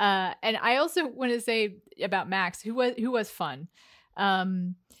 And I also want to say about Max, who was fun.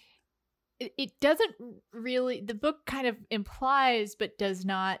 It doesn't really, the book kind of implies, but does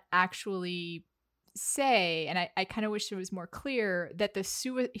not actually say, and I kind of wish it was more clear, that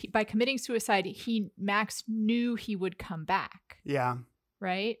by committing suicide, Max knew he would come back. Yeah.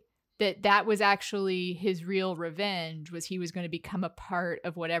 Right? That was actually his real revenge, was he was going to become a part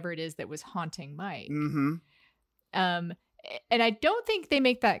of whatever it is that was haunting Mike. Mm-hmm. And I don't think they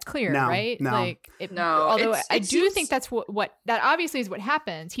make that clear, right? No. Like, although I do think that's what that obviously is what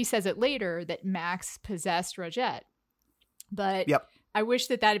happens. He says it later that Max possessed Rogette, but I wish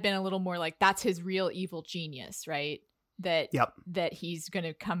that had been a little more like, that's his real evil genius, right? That he's going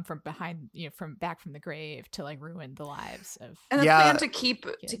to come from behind, you know, from back from the grave to like ruin the lives of. And the plan to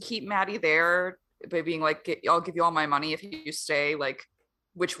keep Maddie there by being like, I'll give you all my money if you stay, like,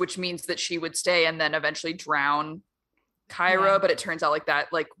 which means that she would stay and then eventually drown Kyra, but it turns out like that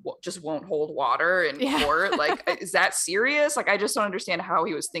just won't hold water in court. Like, is that serious? Like, I just don't understand how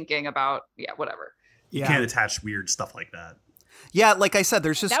he was thinking about whatever. You can't attach weird stuff like that. Yeah, like I said,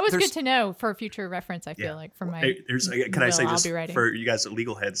 there's good to know for future reference. I feel like from my can I say just for you guys at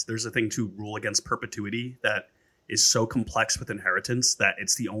legal heads, there's a thing to rule against perpetuity that is so complex with inheritance that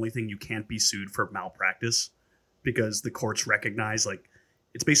it's the only thing you can't be sued for malpractice, because the courts recognize, like,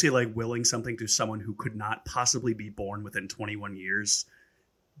 it's basically like willing something to someone who could not possibly be born within 21 years.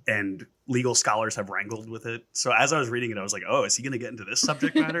 And legal scholars have wrangled with it. So as I was reading it, I was like, oh, is he going to get into this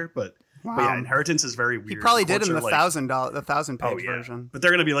subject matter? But yeah, inheritance is very weird. He probably did in the 1,000-page version. But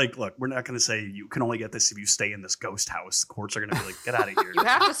they're going to be like, look, we're not going to say you can only get this if you stay in this ghost house. The courts are going to be like, get out of here. You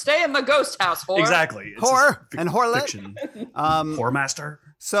have to stay in the ghost house, whore. Exactly. Whore and whorelet. Whore master.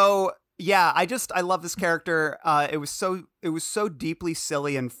 So... yeah, I love this character. It was so so deeply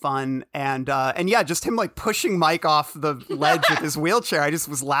silly and fun, and yeah, just him like pushing Mike off the ledge with his wheelchair. I just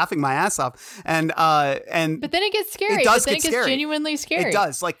was laughing my ass off, and but then it gets scary. It does but then get it gets scary. genuinely scary. It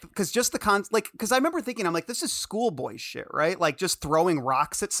does, like, because just because I remember thinking, I'm like, this is schoolboy shit, right? Like just throwing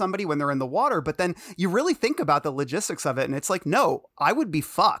rocks at somebody when they're in the water. But then you really think about the logistics of it, and it's like, no, I would be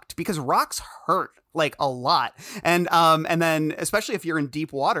fucked because rocks hurt. Like a lot. And then especially if you're in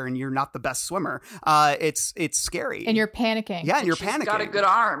deep water and you're not the best swimmer, it's scary. And you're panicking. Yeah, and you're She's panicking. got a good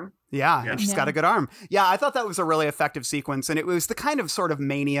arm. Yeah, and she's got a good arm. Yeah, I thought that was a really effective sequence. And it was the kind of sort of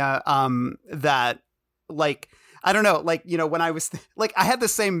mania that, like, I don't know, like, you know, when I was like, I had the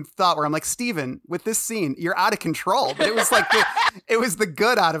same thought where I'm like, Steven, with this scene, you're out of control. But it was like, it was the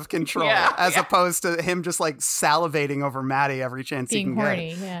good out of control as opposed to him just like salivating over Maddie every chance being he can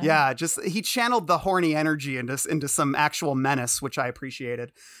horny, get. Yeah, just he channeled the horny energy into some actual menace, which I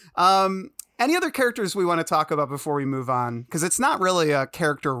appreciated. Any other characters we want to talk about before we move on? Because it's not really a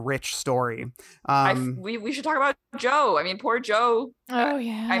character-rich story. We should talk about Joe. I mean, poor Joe. Oh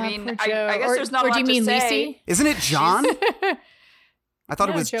yeah. I mean, poor Joe. I guess there's not a lot do you mean to say. Lacey? Isn't it John? I thought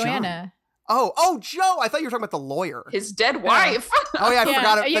it was Joanna. John. Oh, Joe. I thought you were talking about the lawyer. His dead wife. Oh, yeah, I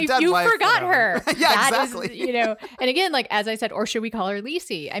forgot it. The dead you wife. forgot her. Yeah, That exactly. is, you know, and again, like, as I said, or should we call her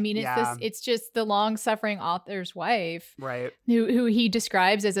Lacey? I mean, it's just the long-suffering author's wife. Right. Who he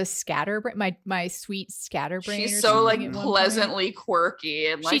describes as a scatterbrain, my sweet scatterbrain. She's so, like, pleasantly quirky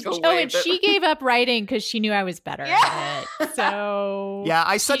and, like, and she gave up writing because she knew I was better at it. So yeah,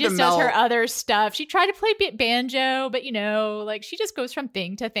 I said she just to Mel, does her other stuff. She tried to play banjo, but, you know, like, she just goes from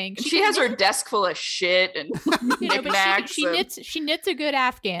thing to thing. She has her desk full of shit and you know, but she knits a good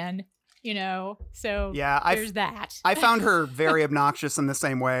Afghan, you know, so yeah, there's that. I found her very obnoxious in the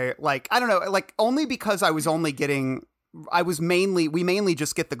same way. Like, I don't know, like only because we mainly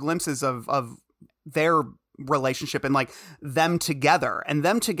just get the glimpses of their relationship and like them together, and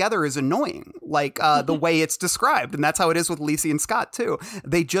them together is annoying, like the way it's described, and that's how it is with Lacey and Scott too.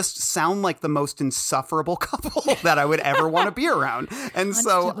 They just sound like the most insufferable couple that I would ever want to be around, and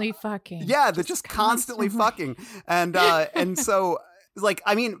constantly fucking. Yeah, they're just constantly fucking, and so. Like,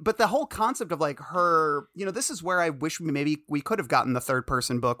 I mean, but the whole concept of like her, you know, this is where I wish we could have gotten the third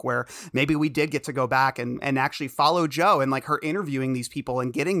person book where maybe we did get to go back and actually follow Joe and like her interviewing these people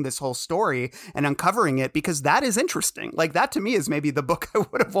and getting this whole story and uncovering it, because that is interesting. Like that to me is maybe the book I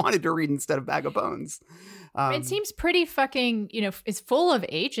would have wanted to read instead of Bag of Bones. It seems pretty fucking, you know, is full of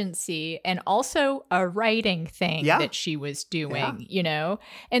agency and also a writing thing that she was doing, you know,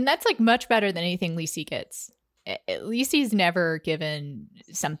 and that's like much better than anything Lacey gets. At least he's never given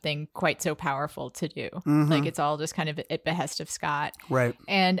something quite so powerful to do. Like it's all just kind of at behest of Scott. Right.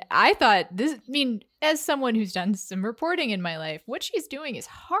 And I thought as someone who's done some reporting in my life, what she's doing is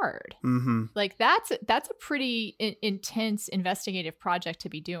hard. Like that's a pretty intense investigative project to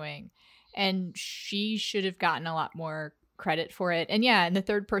be doing. And she should have gotten a lot more credit for it. And yeah, in the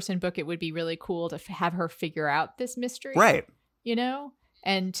third person book, it would be really cool to have her figure out this mystery. Right. You know?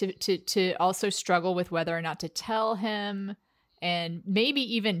 And to also struggle with whether or not to tell him, and maybe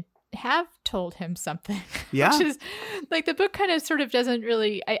even have told him something. Yeah. Which is like the book kind of sort of doesn't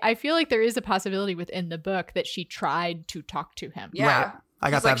really, I feel like there is a possibility within the book that she tried to talk to him. Yeah. Right. I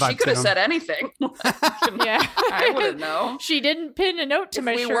got that like, vibe she could have too. said anything. Yeah. I wouldn't know. She didn't pin a note to If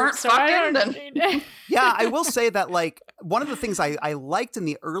my we shirt, weren't so fucking, I don't. Yeah, I will say that like one of the things I liked in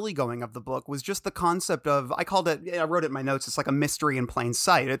the early going of the book was just the concept of, I wrote it in my notes, it's like a mystery in plain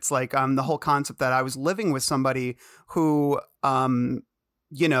sight. It's like the whole concept that I was living with somebody who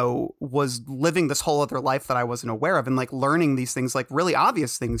you know, was living this whole other life that I wasn't aware of, and like learning these things, like really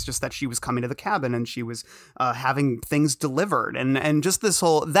obvious things, just that she was coming to the cabin and she was having things delivered, and just this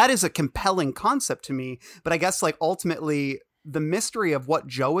whole, that is a compelling concept to me. But I guess like ultimately the mystery of what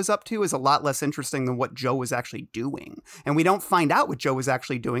Joe is up to is a lot less interesting than what Joe was actually doing. And we don't find out what Joe was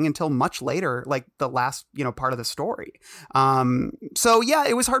actually doing until much later, like the last, you know, part of the story. So yeah,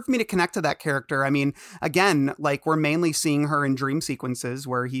 it was hard for me to connect to that character. I mean, again, like we're mainly seeing her in dream sequences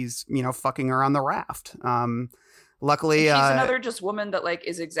where he's, you know, fucking her on the raft. Luckily, she's another just woman that like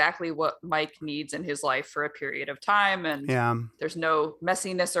is exactly what Mike needs in his life for a period of time. And there's no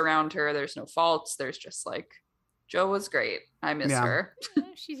messiness around her. There's no faults. There's just like, Joe was great. I miss her.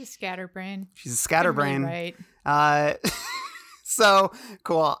 She's a scatterbrain. She's a scatterbrain. Really right. So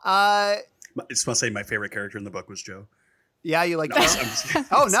cool. I just want to say my favorite character in the book was Joe. Yeah, you like no, Joe?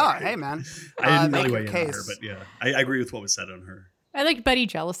 Oh, no. Hey, man. I didn't really weigh in on her, but yeah. I agree with what was said on her. I like Buddy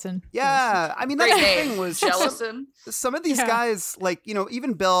Jellison. Yeah, I mean, that's the thing was Jellison. Some of these guys, like, you know,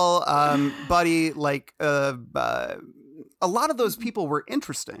 even Bill, Buddy, like, a lot of those people were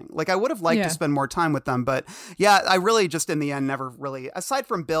interesting. Like, I would have liked to spend more time with them, but yeah, I really just in the end never really, aside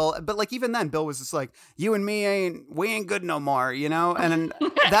from Bill, but like even then Bill was just like, you and me we ain't good no more, you know? And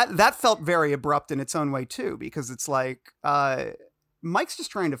that felt very abrupt in its own way too, because it's like, Mike's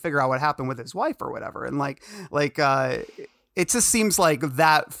just trying to figure out what happened with his wife or whatever. And it just seems like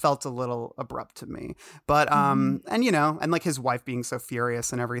that felt a little abrupt to me, but, and you know, and like his wife being so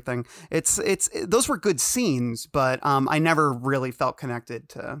furious and everything, those were good scenes, but, I never really felt connected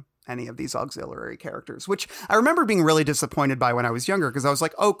to any of these auxiliary characters, which I remember being really disappointed by when I was younger. Cause I was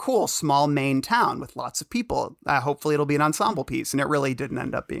like, oh, cool. Small Maine town with lots of people. Hopefully it'll be an ensemble piece. And it really didn't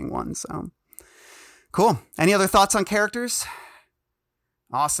end up being one. So cool. Any other thoughts on characters?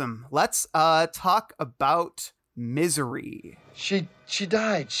 Awesome. Let's, talk about Misery. She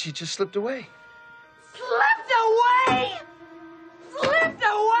died. She just slipped away. Slipped away! Slipped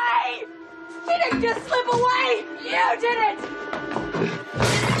away! She didn't just slip away! You did it!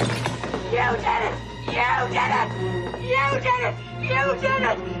 You did it! You did it! You did it! You did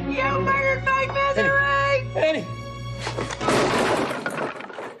it! You murdered my Misery! Annie!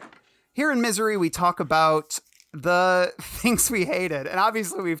 Here in Misery, we talk about the things we hated, and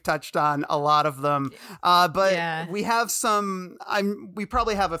obviously we've touched on a lot of them, but we have some, we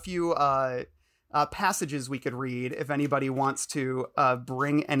probably have a few passages we could read. If anybody wants to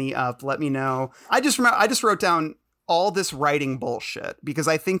bring any up, let me know. I just wrote down all this writing bullshit, because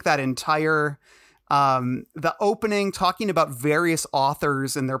I think that entire the opening, talking about various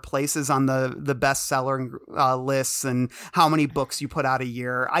authors and their places on the bestseller lists and how many books you put out a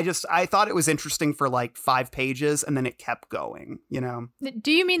year. I thought it was interesting for like 5 pages, and then it kept going, you know?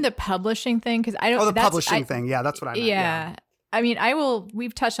 Do you mean the publishing thing? Because I don't. Oh, the publishing thing. Yeah, that's what I meant. Yeah. I mean,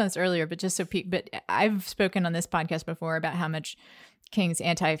 we've touched on this earlier, but just but I've spoken on this podcast before about how much King's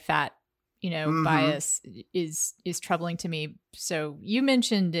anti-fat, bias is troubling to me. So you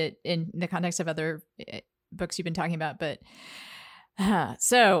mentioned it in the context of other books you've been talking about, but he's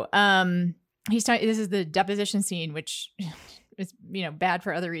talking. This is the deposition scene, which is bad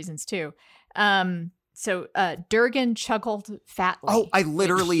for other reasons too. So Durgan chuckled fatly. Oh, I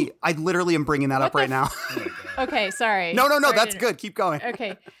literally am bringing that up right now. Okay, sorry. No, that's good. Keep going.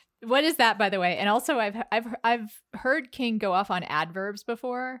 Okay. What is that, by the way? And also, I've heard King go off on adverbs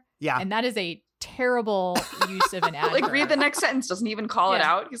before. Yeah, and that is a terrible use of an adverb. Like, read the next sentence. Doesn't even call it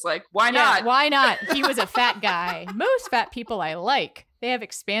out. He's like, why not? Why not? He was a fat guy. Most fat people I like. They have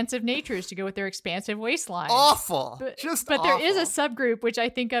expansive natures to go with their expansive waistlines. Awful. But awful. There is a subgroup which I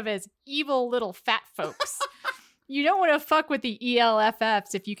think of as evil little fat folks. You don't want to fuck with the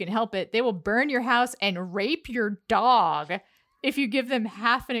ELFFs if you can help it. They will burn your house and rape your dog if you give them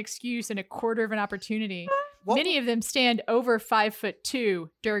half an excuse and a quarter of an opportunity. Many of them stand over 5'2",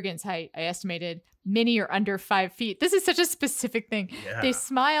 Durgan's height, I estimated. Many are under 5 feet. This is such a specific thing. Yeah. They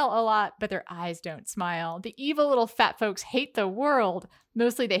smile a lot, but their eyes don't smile. The evil little fat folks hate the world.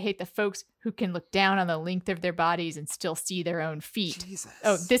 Mostly they hate the folks who can look down on the length of their bodies and still see their own feet. Jesus.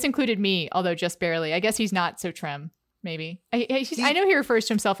 Oh, this included me, although just barely. I guess he's not so trim. Maybe. I know he refers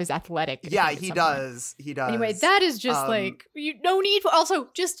to himself as athletic. Yeah, he does. He does. Anyway, that is just no need for, also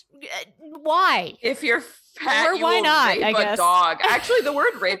just why? If you're fat, or why not? Rape I guess. A dog. Actually, the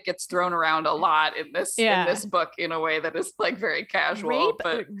word rape gets thrown around a lot in this book in a way that is like very casual.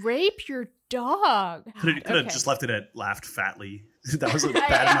 Rape your dog. Could have just left it at laughed fatly. That was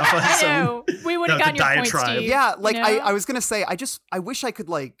bad enough. I know. We would have gotten your point, Steve. Yeah, like I was gonna say, I wish I could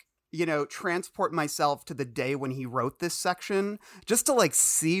transport myself to the day when he wrote this section just to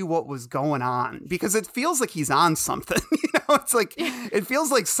see what was going on, because it feels like he's on something. It's like it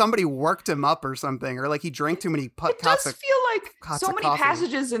feels like somebody worked him up or something, or like he drank too many It does feel like so many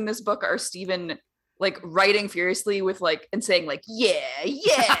passages in this book are Stephen writing furiously with and saying yeah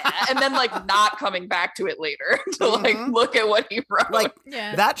and then not coming back to it later to look at what he wrote.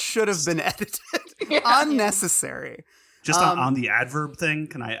 That should have been edited. Unnecessary. Just on the adverb thing,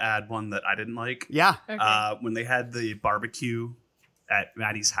 can I add one that I didn't like? Yeah. Okay. When they had the barbecue at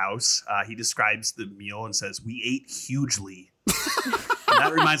Maddie's house, he describes the meal and says, "We ate hugely." And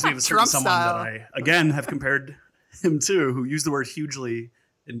that reminds me of a certain someone that I, again, have compared him to, who used the word hugely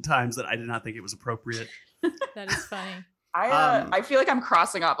in times that I did not think it was appropriate. That is funny. I feel like I'm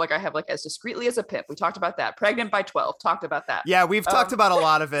crossing up. I have as discreetly as a pimp. We talked about that. Pregnant by 12. Talked about that. Yeah, we've talked about a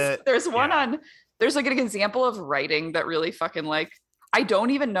lot of it. There's one on... There's an example of writing that really fucking I don't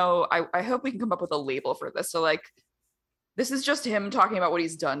even know. I hope we can come up with a label for this. So this is just him talking about what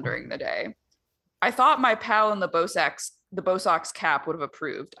he's done during the day. I thought my pal in the Bosox cap would have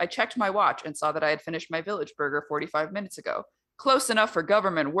approved. I checked my watch and saw that I had finished my village burger 45 minutes ago. Close enough for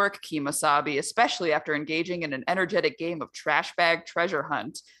government work, Kemosabe, especially after engaging in an energetic game of trash bag treasure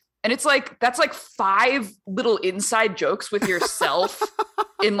hunt. And it's like, that's like 5 little inside jokes with yourself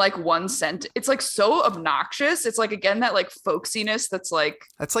in like one sentence. It's like so obnoxious. It's like, again, that like folksiness that's like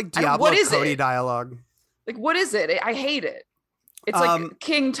Diablo Cody dialogue. Like, what is it? I hate it. It's like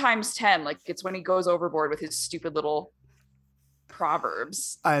King times 10. Like, it's when he goes overboard with his stupid little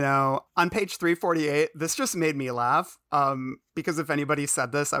proverbs. I know. On page 348, this just made me laugh. Because if anybody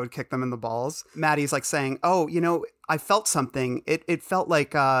said this, I would kick them in the balls. Maddie's like saying, "Oh, you know, I felt something. It felt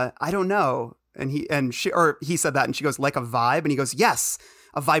like I don't know." And he said that, and she goes, "Like a vibe?" And he goes, "Yes,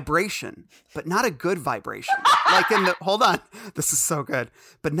 a vibration, but not a good vibration." Like in the hold on, this is so good,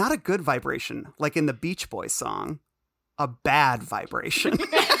 but not a good vibration, like in the Beach Boys song, "A bad vibration."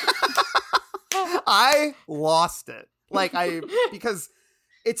 I lost it. Because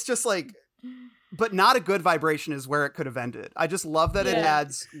it's just like, but not a good vibration is where it could have ended. I just love that it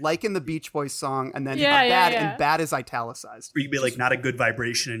adds, like in the Beach Boys song, and then bad, and bad is italicized. Or you'd be like, not a good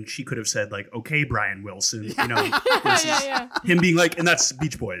vibration, and she could have said like, "Okay, Brian Wilson," you know, him being like, and that's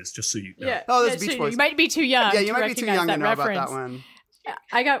Beach Boys, just so you know. Yeah. Oh, that's Beach Boys. You might be too young. Yeah, you might be too young to know reference. about that one.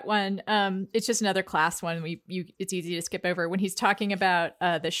 I got one. It's just another class one. It's easy to skip over when he's talking about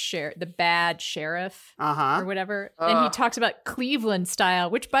the bad sheriff or whatever, and he talks about Cleveland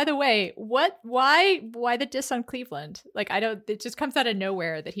style. Which, by the way, why the diss on Cleveland? Like, it just comes out of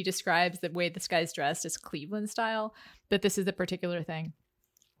nowhere that he describes the way this guy's dressed as Cleveland style. But this is the particular thing.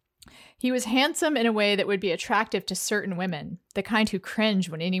 He was handsome in a way that would be attractive to certain women, the kind who cringe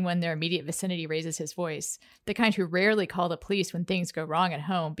when anyone in their immediate vicinity raises his voice, the kind who rarely call the police when things go wrong at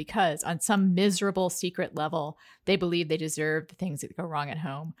home because, on some miserable secret level, they believe they deserve the things that go wrong at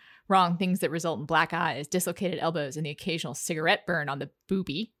home. Wrong things that result in black eyes, dislocated elbows, and the occasional cigarette burn on the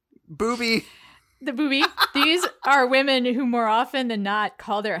boobie. The boobie. These are women who more often than not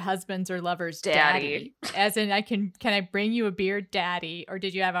call their husbands or lovers daddy. As in, can I bring you a beer, daddy? Or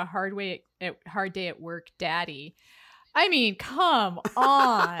did you have a hard day at work, daddy? I mean, come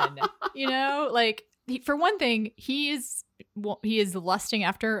on. You know, like, for one thing, he is lusting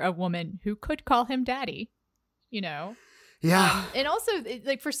after a woman who could call him daddy, you know? Yeah. And also,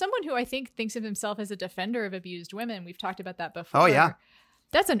 like, for someone who I think thinks of himself as a defender of abused women, we've talked about that before. Oh, yeah.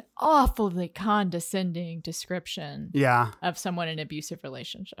 That's an awfully condescending description of someone in an abusive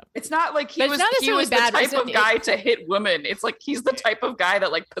relationship. It's not like he was the type of guy to hit women. It's like he's the type of guy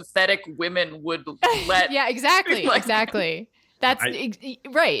that like pathetic women would let. Yeah, exactly. Exactly. That's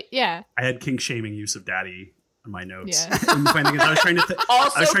right. Yeah. I had kink shaming use of daddy on my notes. Yeah. And the funny thing is, I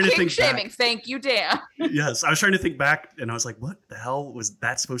was trying to think shaming. Back. Thank you, Dan. Yes, I was trying to think back, and I was like, "What the hell was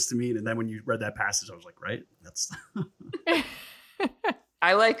that supposed to mean?" And then when you read that passage, I was like, "Right, that's."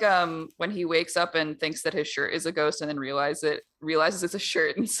 I like when he wakes up and thinks that his shirt is a ghost, and then realizes it's a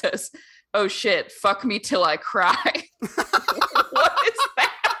shirt and says, "Oh shit, fuck me till I cry." What is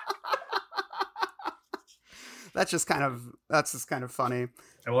that? That's just kind of funny.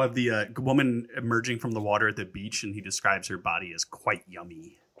 I will have the woman emerging from the water at the beach, and he describes her body as quite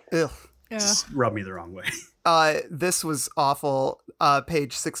yummy. Ugh. Just rubbed me the wrong way. This was awful.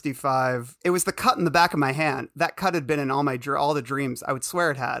 Page 65. It was the cut in the back of my hand. That cut had been in all the dreams. I would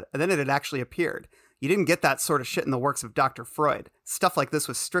swear it had. And then it had actually appeared. You didn't get that sort of shit in the works of Dr. Freud. Stuff like this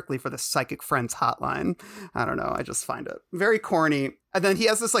was strictly for the Psychic Friends hotline. I don't know. I just find it very corny. And then he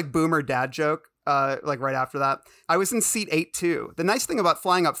has this like boomer dad joke. Like right after that. I was in seat 8 too. The nice thing about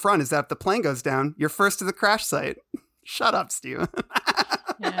flying up front is that if the plane goes down, you're first to the crash site. Shut up, Steven.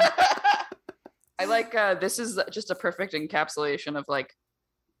 Yeah. I like this is just a perfect encapsulation of like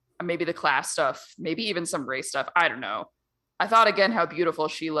maybe the class stuff, maybe even some race stuff. I don't know. I thought again how beautiful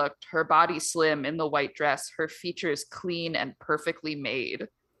she looked. Her body slim in the white dress, her features clean and perfectly made.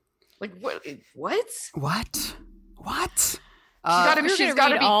 Like what? What? She's got to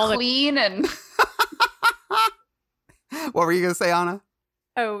be clean and. What were you gonna say, Anna?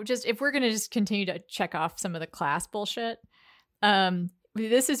 Oh, just if we're gonna just continue to check off some of the class bullshit.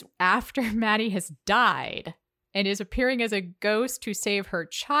 This is after Maddie has died and is appearing as a ghost to save her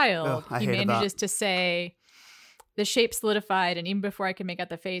child. He manages to say, "The shape solidified, and even before I could make out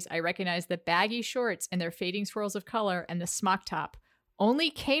the face, I recognized the baggy shorts and their fading swirls of color and the smock top.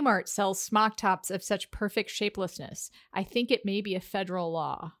 Only Kmart sells smock tops of such perfect shapelessness. I think it may be a federal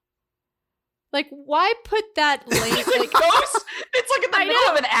law." Like, why put that late? Like, ghost? It's like in the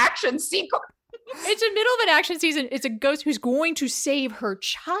middle of an action sequence. It's the middle of an action season. It's a ghost who's going to save her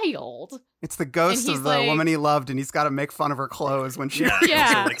child. It's the ghost of the woman he loved, and he's got to make fun of her clothes when she.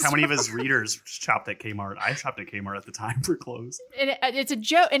 Yeah. Like how many of his readers shopped at Kmart? I shopped at Kmart at the time for clothes. And it's a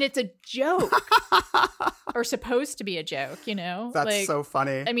joke. And it's a joke, or supposed to be a joke. You know, that's like, so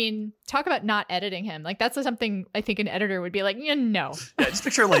funny. I mean, talk about not editing him. Like that's something I think an editor would be like, no. Yeah, just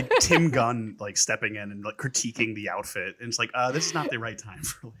picture like Tim Gunn like stepping in and like critiquing the outfit, and it's like, this is not the right time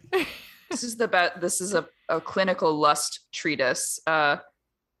for. Like... This is a clinical lust treatise.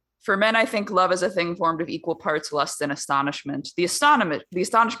 For men, I think love is a thing formed of equal parts lust and astonishment. The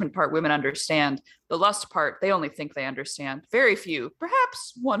astonishment part women understand. The lust part, they only think they understand. Very few,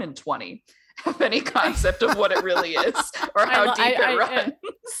 perhaps 1 in 20, have any concept of what it really is or how deep it runs.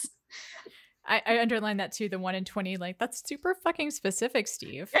 I underline that too, the 1 in 20. Like, that's super fucking specific,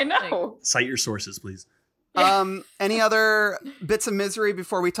 Steve. I know. Like, cite your sources, please. Any other bits of misery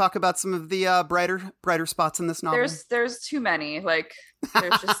before we talk about some of the brighter spots in this novel? There's too many. Like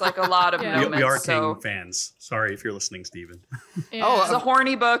there's just like a lot of moments. We are King fans. Sorry if you're listening, Steven. Yeah. It's a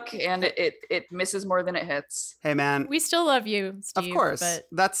horny book, and it misses more than it hits. Hey man, we still love you, Steve. Of course, but,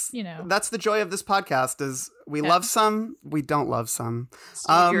 that's the joy of this podcast. Is we love some, we don't love some.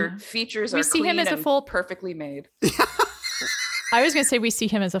 Steve, your features are see him as a full, perfectly made. I was going to say we see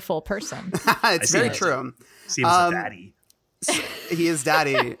him as a full person. It's very true. See him as a daddy. He is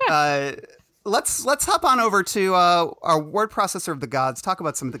daddy. Let's hop on over to our word processor of the gods. Talk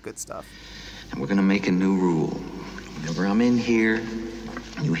about some of the good stuff. And we're going to make a new rule. Whenever I'm in here,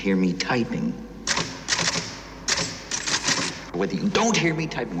 you hear me typing. Whether you don't hear me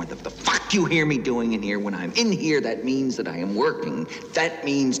typing, what the fuck you hear me doing in here, when I'm in here, that means that I am working. That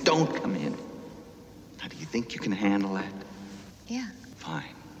means don't come in. Now, do you think you can handle that? Yeah.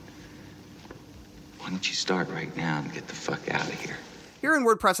 Fine. Why don't you start right now and get the fuck out of here? Here in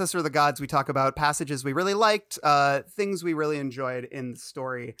Word Processor of the Gods, we talk about passages we really liked, things we really enjoyed in the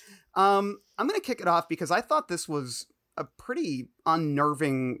story. I'm going to kick it off because I thought this was a pretty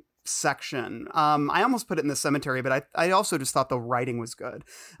unnerving section. I almost put it in the cemetery, but I also just thought the writing was good.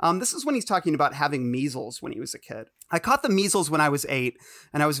 This is when he's talking about having measles when he was a kid. I caught the measles when I was 8,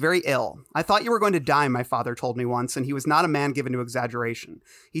 and I was very ill. I thought you were going to die, my father told me once, and he was not a man given to exaggeration.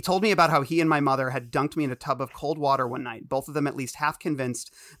 He told me about how he and my mother had dunked me in a tub of cold water one night, both of them at least half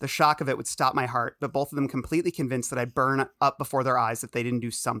convinced the shock of it would stop my heart, but both of them completely convinced that I'd burn up before their eyes if they didn't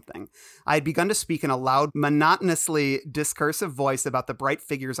do something. I had begun to speak in a loud, monotonously discursive voice about the bright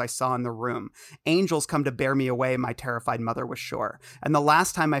figures I saw in the room. Angels come to bear me away, my terrified mother was sure. And the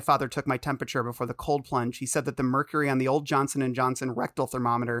last time my father took my temperature before the cold plunge, he said that the mercury on the old Johnson & Johnson rectal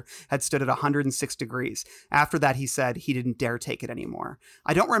thermometer had stood at 106 degrees. After that, he said he didn't dare take it anymore.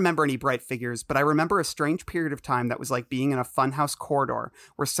 I don't remember any bright figures, but I remember a strange period of time that was like being in a funhouse corridor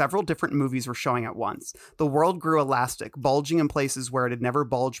where several different movies were showing at once. The world grew elastic, bulging in places where it had never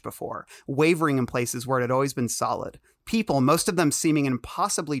bulged before, wavering in places where it had always been solid. People, most of them seeming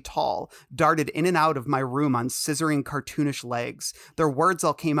impossibly tall, darted in and out of my room on scissoring cartoonish legs. Their words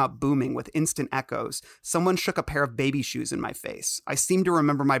all came out booming with instant echoes. Someone shook a pair of baby shoes in my face. I seemed to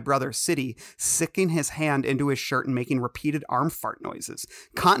remember my brother, Siddy, sticking his hand into his shirt and making repeated arm fart noises.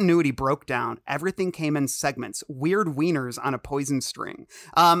 Continuity broke down. Everything came in segments. Weird wieners on a poison string.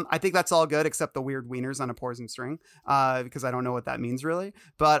 I think that's all good except the weird wieners on a poison string, because I don't know what that means really.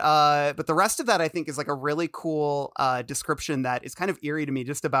 But the rest of that I think is like a really cool description that is kind of eerie to me,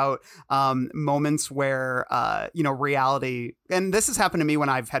 just about moments where reality, and this has happened to me when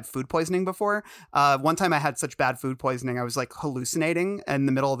I've had food poisoning before. One time I had such bad food poisoning I was like hallucinating in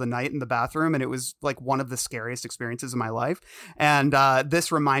the middle of the night in the bathroom, and it was like one of the scariest experiences of my life, and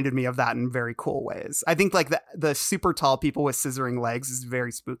this reminded me of that in very cool ways. I think like the super tall people with scissoring legs is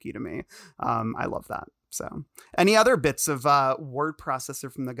very spooky to me. I love that. So any other bits of word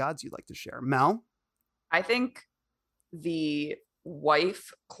processor from the gods you'd like to share? Mel? I think the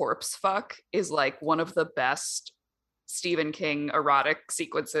wife corpse fuck is like one of the best Stephen King erotic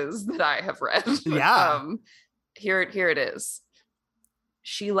sequences that I have read. Yeah. Here it is.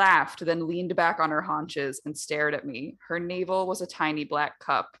 She laughed, then leaned back on her haunches and stared at me. Her navel was a tiny black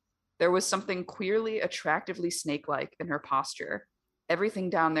cup. There was something queerly, attractively snake-like in her posture. Everything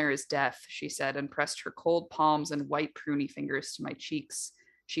down there is death, she said, and pressed her cold palms and white pruny fingers to my cheeks.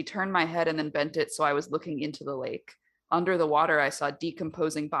 She turned my head and then bent it so I was looking into the lake. Under the water, I saw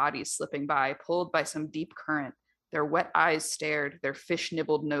decomposing bodies slipping by, pulled by some deep current. Their wet eyes stared, their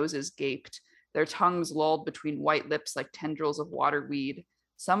fish-nibbled noses gaped, their tongues lolled between white lips like tendrils of waterweed.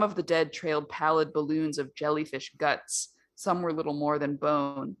 Some of the dead trailed pallid balloons of jellyfish guts. Some were little more than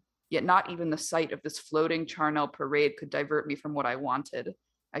bone. Yet not even the sight of this floating charnel parade could divert me from what I wanted.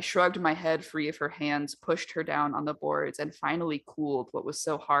 I shrugged my head free of her hands, pushed her down on the boards, and finally cooled what was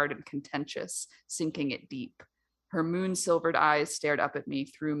so hard and contentious, sinking it deep. Her moon-silvered eyes stared up at me,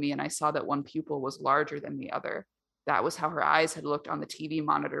 through me, and I saw that one pupil was larger than the other. That was how her eyes had looked on the TV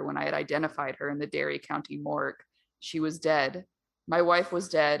monitor when I had identified her in the Derry County morgue. She was dead. My wife was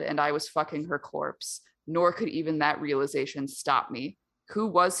dead, and I was fucking her corpse. Nor could even that realization stop me. Who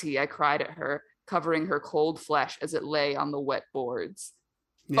was he? I cried at her, covering her cold flesh as it lay on the wet boards.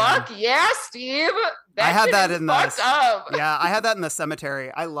 Yeah. Fuck yeah, Steve! I had that in fucked up. Yeah, I had that in the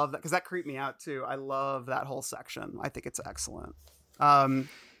cemetery. I love that because that creeped me out too. I love that whole section. I think it's excellent.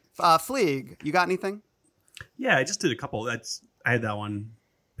 Fleeg, you got anything? Yeah, I just did a couple. I had that one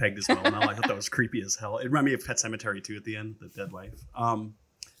pegged as well. I thought that was creepy as hell. It reminded me of Pet Sematary too at the end, the dead wife.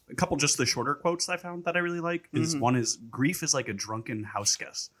 A couple just the shorter quotes I found that I really like is one is grief is like a drunken house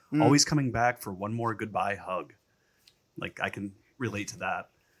guest, always coming back for one more goodbye hug. Like I can relate to that.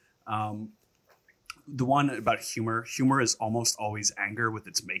 The one about humor is almost always anger with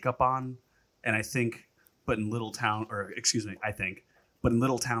its makeup on. And I think, but in little towns,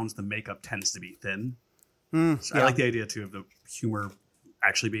 the makeup tends to be thin. So I like the idea too of the humor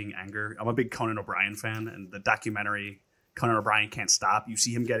actually being anger. I'm a big Conan O'Brien fan, and the documentary Conan O'Brien Can't Stop, you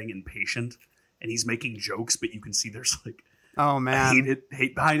see him getting impatient and he's making jokes, but you can see there's like, oh man,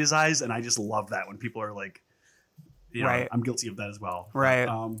 hate behind his eyes. And I just love that when people are like, you know, right. I'm guilty of that as well. Right.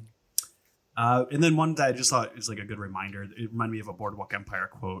 And then one that I just thought is like a good reminder. It reminded me of a Boardwalk Empire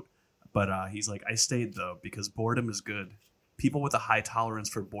quote, but he's like, I stayed though, because boredom is good. People with a high tolerance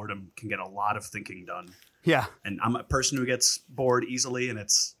for boredom can get a lot of thinking done. Yeah. And I'm a person who gets bored easily, and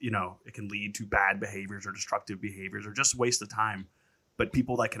it's, you know, it can lead to bad behaviors or destructive behaviors or just waste of time. But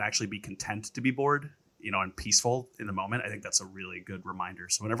people that can actually be content to be bored, you know, and peaceful in the moment, I think that's a really good reminder.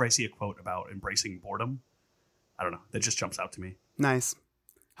 So whenever I see a quote about embracing boredom, I don't know, that just jumps out to me. Nice.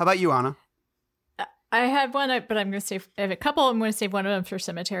 How about you, Anna? I have one, but I'm going to save. I have a couple. I'm going to save one of them for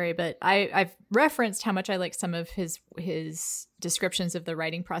Cemetery. But I've referenced how much I like some of his descriptions of the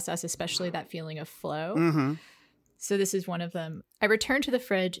writing process, especially that feeling of flow. Mm-hmm. So this is one of them. I returned to the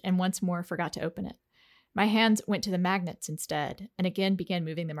fridge and once more forgot to open it. My hands went to the magnets instead, and again began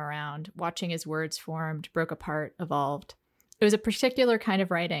moving them around, watching as words formed, broke apart, evolved. It was a particular kind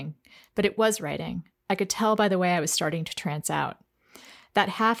of writing, but it was writing. I could tell by the way I was starting to trance out. That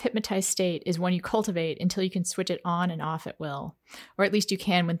half-hypnotized state is one you cultivate until you can switch it on and off at will, or at least you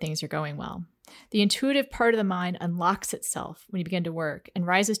can when things are going well. The intuitive part of the mind unlocks itself when you begin to work and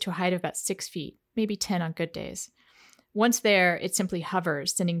rises to a height of about 6 feet, maybe 10 on good days. Once there, it simply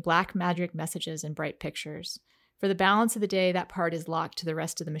hovers, sending black magic messages and bright pictures. For the balance of the day, that part is locked to the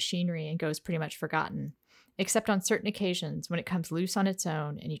rest of the machinery and goes pretty much forgotten, except on certain occasions when it comes loose on its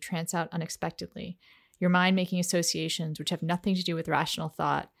own and you trance out unexpectedly, your mind making associations which have nothing to do with rational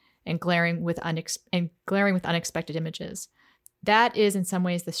thought and glaring with unexpected images. That is, in some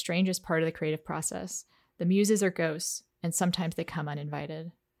ways, the strangest part of the creative process. The muses are ghosts, and sometimes they come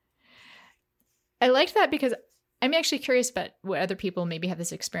uninvited. I liked that because I'm actually curious about what other people maybe have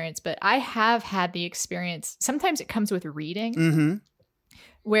this experience, but I have had the experience. Sometimes it comes with reading,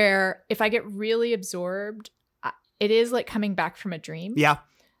 where if I get really absorbed, it is like coming back from a dream. Yeah.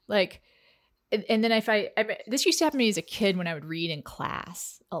 Like, and then this used to happen to me as a kid when I would read in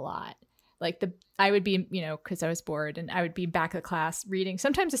class a lot. Like I would be, you know, because I was bored, and I would be back of the class reading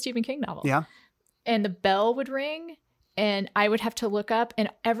sometimes a Stephen King novel. Yeah. And the bell would ring, and I would have to look up, and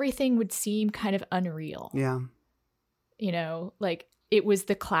everything would seem kind of unreal. Yeah. You know, like it was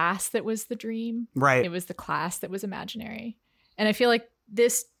the class that was the dream. Right. It was the class that was imaginary. And I feel like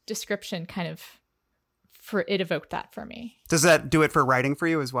this description kind of, it evoked that for me. Does that do it for writing for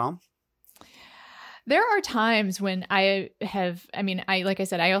you as well? There are times when like I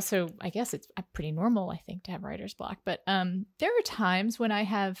said, I guess it's pretty normal, I think, to have writer's block. But there are times when I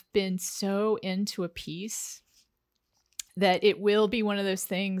have been so into a piece that it will be one of those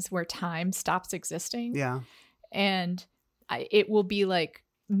things where time stops existing. Yeah. And it will be like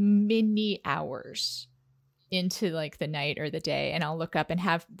many hours into like the night or the day. And I'll look up and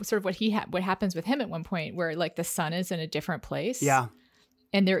have sort of what happens with him at one point where like the sun is in a different place. Yeah.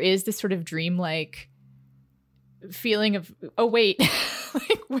 And there is this sort of dreamlike feeling of, oh wait,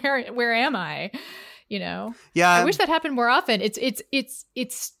 like where am I? You know? Yeah. I wish that happened more often. It's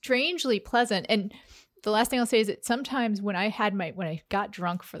strangely pleasant. And the last thing I'll say is that sometimes when I got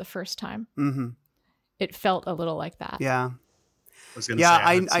drunk for the first time, it felt a little like that. Yeah. I was going to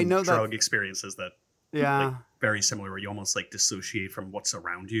say, I know drug that experiences that like, very similar, where you almost like dissociate from what's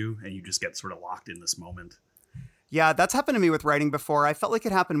around you and you just get sort of locked in this moment. Yeah, that's happened to me with writing before. I felt like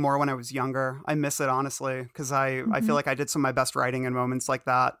it happened more when I was younger. I miss it, honestly, because I feel like I did some of my best writing in moments like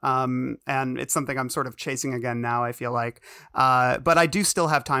that. And it's something I'm sort of chasing again now, I feel like. But I do still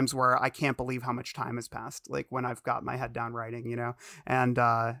have times where I can't believe how much time has passed, like when I've got my head down writing, you know? And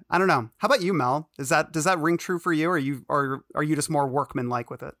I don't know. How about you, Mel? Does that ring true for you, or are you just more workman-like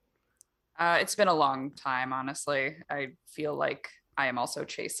with it? It's been a long time, honestly. I feel like I am also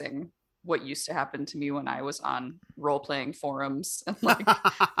chasing what used to happen to me when I was on role-playing forums and like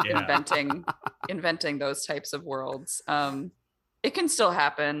inventing those types of worlds. It can still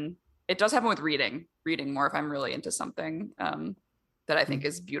happen. It does happen with reading more if I'm really into something that I think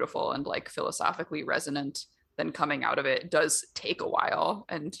is beautiful and like philosophically resonant. Then coming out of it does take a while,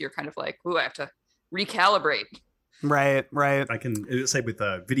 and you're kind of like, ooh, I have to recalibrate. Right. I can say with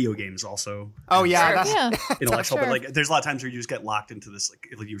video games also. Oh yeah, intellectual, but like there's a lot of times where you just get locked into this, like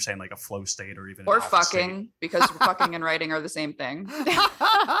you were saying, like a flow state or even fucking state. Because fucking and writing are the same thing.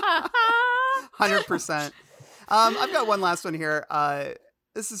 100%. I've got one last one here.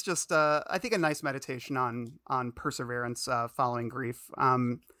 This is just I think a nice meditation on perseverance following grief.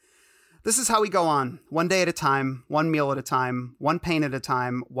 This is how we go on, one day at a time, one meal at a time, one pain at a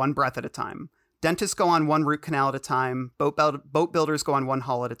time, one breath at a time. Dentists go on one root canal at a time. Boat builders go on one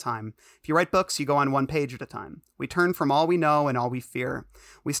hull at a time. If you write books, you go on one page at a time. We turn from all we know and all we fear.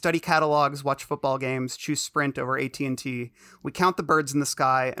 We study catalogs, watch football games, choose Sprint over AT&T. We count the birds in the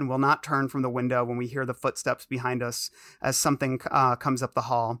sky and will not turn from the window when we hear the footsteps behind us as something comes up the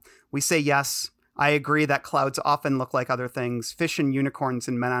hall. We say yes. I agree that clouds often look like other things, fish and unicorns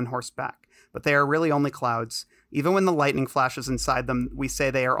and men on horseback, but they are really only clouds. Even when the lightning flashes inside them, we say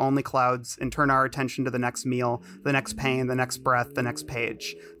they are only clouds and turn our attention to the next meal, the next pain, the next breath, the next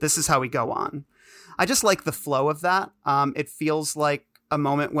page. This is how we go on. I just like the flow of that. It feels like a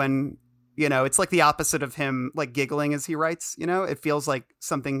moment when, you know, it's like the opposite of him like giggling as he writes, you know, it feels like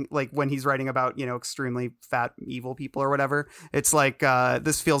something like when he's writing about, you know, extremely fat, evil people or whatever. It's like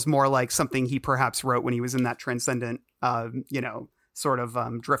this feels more like something he perhaps wrote when he was in that transcendent, you know, sort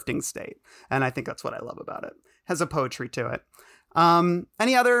of drifting state. And I think that's what I love about it. Has a poetry to it.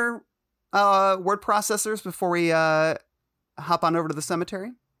 Any other word processors before we hop on over to the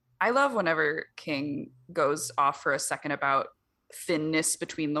cemetery? I love whenever King goes off for a second about thinness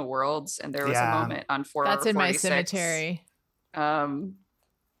between the worlds, and there was a moment on 446. That's in my cemetery.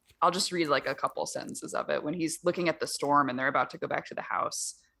 I'll just read like a couple sentences of it when he's looking at the storm and they're about to go back to the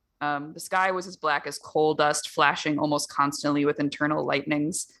house. The sky was as black as coal dust, flashing almost constantly with internal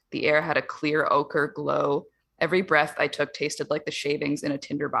lightnings. The air had a clear ochre glow. Every breath I took tasted like the shavings in a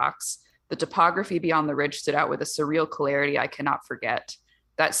tinderbox. The topography beyond the ridge stood out with a surreal clarity I cannot forget.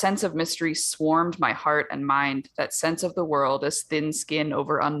 That sense of mystery swarmed my heart and mind, that sense of the world as thin skin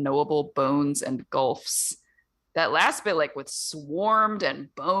over unknowable bones and gulfs. That last bit, like with swarmed and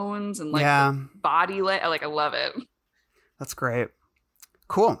bones and like body, I love it. That's great.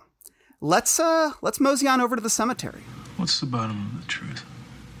 Cool. Let's mosey on over to the cemetery. What's the bottom of the truth?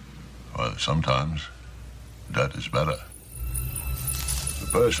 Well, sometimes that is better. The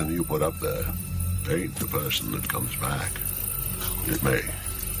person you put up there ain't the person that comes back. It may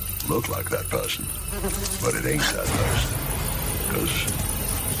look like that person, but it ain't that person. Because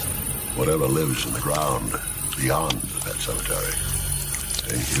whatever lives in the ground beyond that cemetery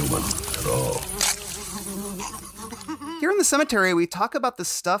ain't human at all. Here in the cemetery, we talk about the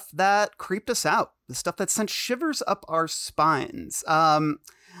stuff that creeped us out, the stuff that sent shivers up our spines. I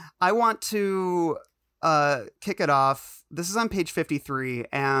want to kick it off. This is on page 53,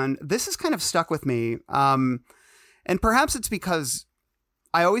 and this has kind of stuck with me. And perhaps it's because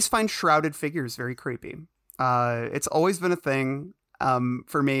I always find shrouded figures very creepy. It's always been a thing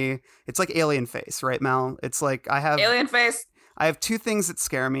for me. It's like alien face, right, Mel? It's like I have alien face. I have two things that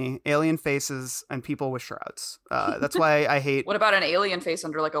scare me: alien faces and people with shrouds. That's why I hate. What about an alien face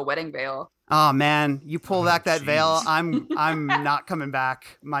under like a wedding veil? Oh man, you pull back that veil, I'm not coming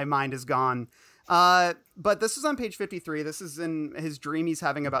back. My mind is gone. But this is on page 53. This is in his dream he's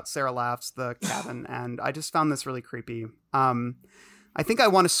having about Sarah Laughs, the cabin, and I just found this really creepy. I think I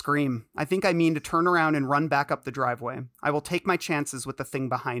want to scream. I think I mean to turn around and run back up the driveway. I will take my chances with the thing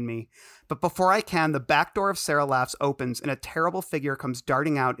behind me. But before I can, the back door of Sarah Laughs opens and a terrible figure comes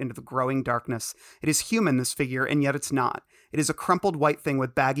darting out into the growing darkness. It is human, this figure, and yet it's not. It is a crumpled white thing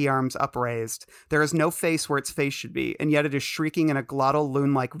with baggy arms upraised. There is no face where its face should be, and yet it is shrieking in a glottal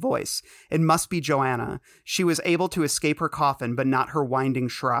loon-like voice. It must be Joanna. She was able to escape her coffin, but not her winding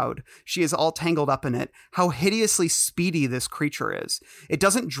shroud. She is all tangled up in it. How hideously speedy this creature is. It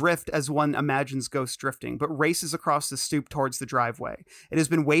doesn't drift as one imagines ghosts drifting, but races across the stoop towards the driveway. It has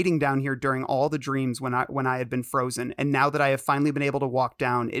been waiting down here during all the dreams when I had been frozen, and now that I have finally been able to walk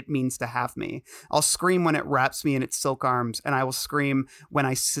down, it means to have me. I'll scream when it wraps me in its silk arms, and I will scream when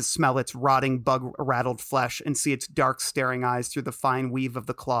I smell its rotting, bug-rattled flesh and see its dark, staring eyes through the fine weave of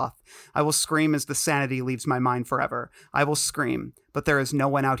the cloth. I will scream as the sanity leaves my mind forever. I will scream, but there is no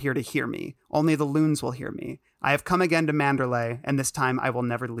one out here to hear me. Only the loons will hear me. I have come again to Manderley, and this time I will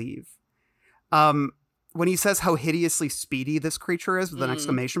never leave. When he says how hideously speedy this creature is with an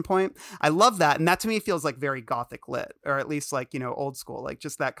exclamation point, I love that. And that to me feels like very Gothic lit, or at least like, old school, like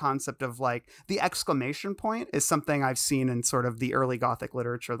just that concept of like the exclamation point is something I've seen in sort of the early Gothic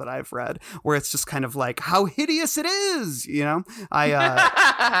literature that I've read, where it's just kind of like how hideous it is,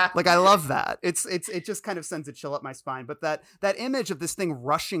 I love that. It just kind of sends a chill up my spine. But that image of this thing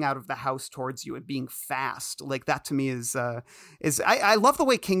rushing out of the house towards you and being fast, like that to me is I love the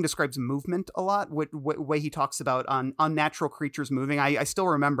way King describes movement a lot. Way he talks about unnatural creatures moving. I still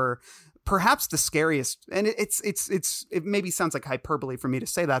remember perhaps the scariest, and it maybe sounds like hyperbole for me to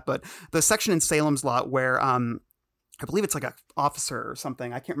say that, but the section in Salem's Lot where I believe it's like an officer or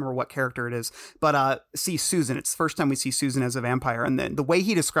something. I can't remember what character it is, but see Susan. It's the first time we see Susan as a vampire, and then the way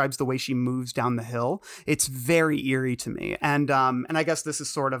he describes the way she moves down the hill, it's very eerie to me. And I guess this is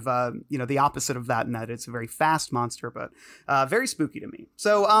sort of the opposite of that, in that it's a very fast monster, but very spooky to me.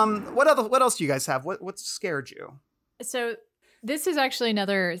 So what else do you guys have? What scared you? So this is actually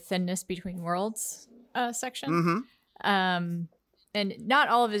another thinness between worlds section. Mm-hmm. And not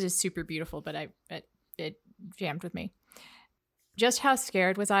all of it is super beautiful, but it jammed with me. Just how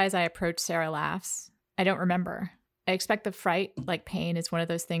scared was I as I approached Sarah Laughs? I don't remember. I expect the fright, like pain, is one of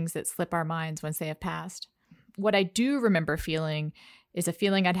those things that slip our minds once they have passed. What I do remember feeling is a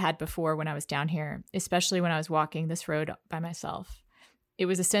feeling I'd had before when I was down here, especially when I was walking this road by myself. It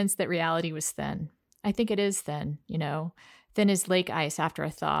was a sense that reality was thin. I think it is thin, thin as lake ice after a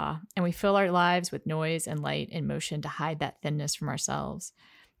thaw, and we fill our lives with noise and light and motion to hide that thinness from ourselves.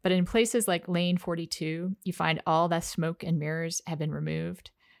 But in places like Lane 42, you find all that smoke and mirrors have been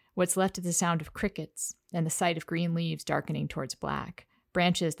removed. What's left is the sound of crickets and the sight of green leaves darkening towards black,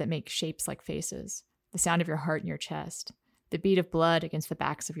 branches that make shapes like faces, the sound of your heart in your chest, the beat of blood against the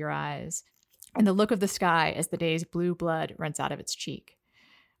backs of your eyes, and the look of the sky as the day's blue blood runs out of its cheek.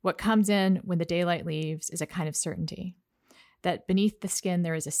 What comes in when the daylight leaves is a kind of certainty, that beneath the skin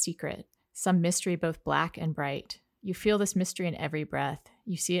there is a secret, some mystery both black and bright. You feel this mystery in every breath.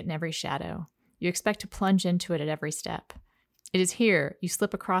 You see it in every shadow. You expect to plunge into it at every step. It is here. You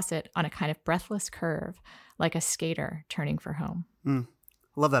slip across it on a kind of breathless curve, like a skater turning for home.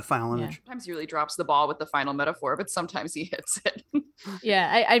 Love that final image. Yeah. Sometimes he really drops the ball with the final metaphor, but sometimes he hits it.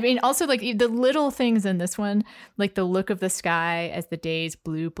 Yeah, I mean, also like the little things in this one, like the look of the sky as the day's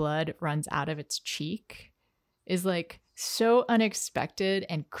blue blood runs out of its cheek, is like so unexpected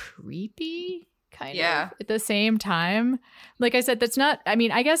and creepy. Kind of at the same time. Like I said, that's not, I mean,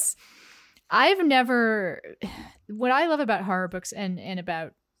 I guess I've never, what I love about horror books and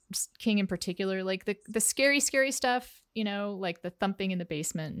about King in particular, like the scary stuff, like the thumping in the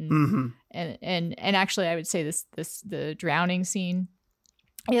basement and actually I would say the drowning scene.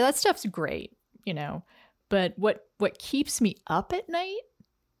 Yeah, that stuff's great, but what keeps me up at night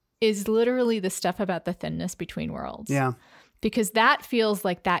is literally the stuff about the thinness between worlds. Yeah. Because that feels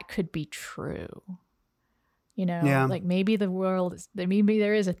like that could be true, like maybe maybe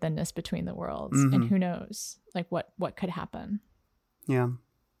there is a thinness between the worlds, and who knows, like what could happen. Yeah.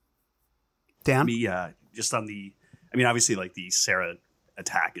 Dan? Just on obviously like the Sarah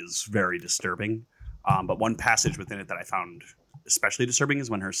attack is very disturbing. But one passage within it that I found especially disturbing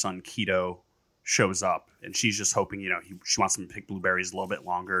is when her son Keto shows up and she's just hoping, she wants him to pick blueberries a little bit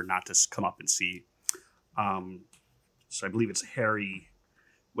longer, not to come up and see. So I believe it's Harry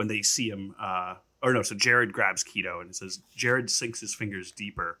when they see him. So Jared grabs Keto and it says, Jared sinks his fingers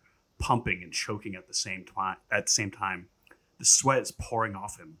deeper, pumping and choking at the same time. The sweat is pouring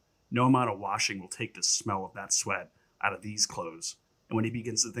off him. No amount of washing will take the smell of that sweat out of these clothes. And when he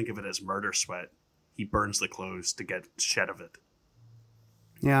begins to think of it as murder sweat, he burns the clothes to get shed of it.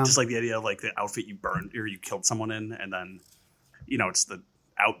 Yeah. Just like the idea of like the outfit you burned or you killed someone in, and then, it's the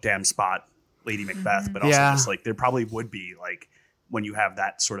out damn spot, Lady Macbeth, but also just like there probably would be like when you have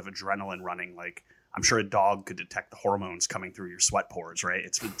that sort of adrenaline running, like I'm sure a dog could detect the hormones coming through your sweat pores, right?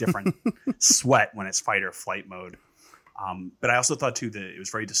 It's a different sweat when it's fight or flight mode. But I also thought too that it was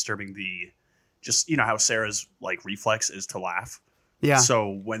very disturbing how Sarah's like reflex is to laugh. Yeah.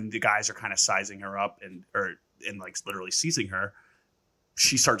 So when the guys are kind of sizing her up and like literally seizing her,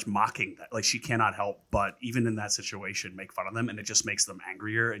 she starts mocking that. Like she cannot help but even in that situation make fun of them, and it just makes them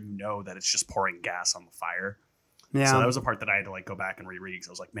angrier, and you know that it's just pouring gas on the fire. Yeah. So that was a part that I had to like go back and reread because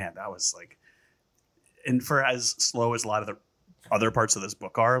I was like, man, that was like, and for as slow as a lot of the other parts of this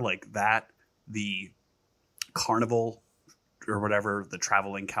book are, like that, the carnival or whatever, the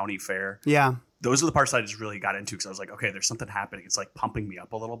traveling county fair. Yeah. Those are the parts I just really got into because I was like, okay, there's something happening. It's like pumping me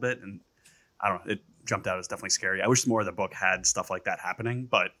up a little bit. And I don't know, it jumped out as definitely scary. I wish more of the book had stuff like that happening,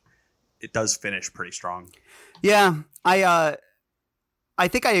 but it does finish pretty strong. Yeah. I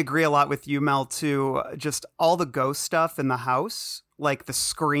think I agree a lot with you, Mel, too. Just all the ghost stuff in the house, like the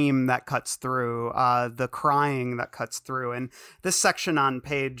scream that cuts through, the crying that cuts through. And this section on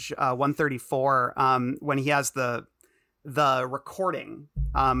page 134, when he has the recording,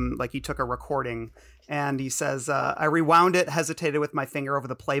 like he took a recording and he says, I rewound it, hesitated with my finger over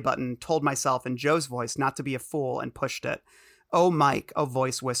the play button, told myself in Joe's voice not to be a fool, and pushed it. "Oh, Mike," a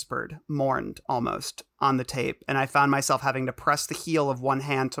voice whispered, mourned almost, on the tape, and I found myself having to press the heel of one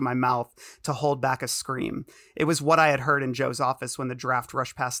hand to my mouth to hold back a scream. It was what I had heard in Joe's office when the draft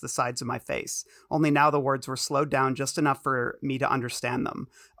rushed past the sides of my face, only now the words were slowed down just enough for me to understand them.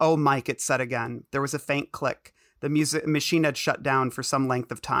 "Oh, Mike," it said again. There was a faint click. The music machine had shut down for some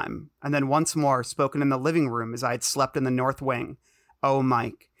length of time, and then once more, spoken in the living room as I had slept in the north wing. "Oh,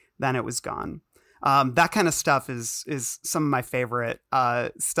 Mike." Then it was gone. That kind of stuff is some of my favorite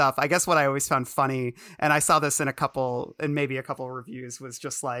stuff. I guess what I always found funny, and I saw this in maybe a couple of reviews, was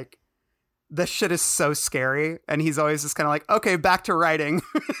just like, this shit is so scary. And he's always just kind of like, okay, back to writing.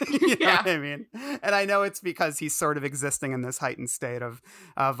 You know what I mean? And I know it's because he's sort of existing in this heightened state of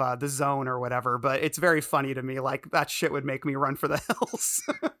the zone or whatever, but it's very funny to me. Like that shit would make me run for the hills.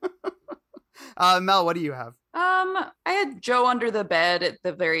 Mel, what do you have? I had Joe under the bed at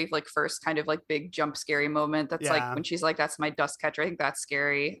the very like first kind of like big jump scary moment. That's like when she's like, "That's my dust catcher." I think that's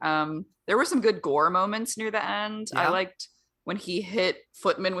scary. There were some good gore moments near the end. I liked when he hit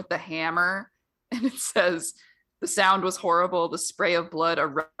Footman with the hammer and it says, "The sound was horrible. The spray of blood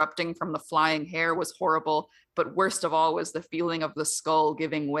erupting from the flying hair was horrible. But worst of all was the feeling of the skull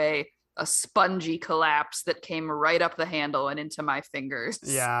giving way. A spongy collapse that came right up the handle and into my fingers."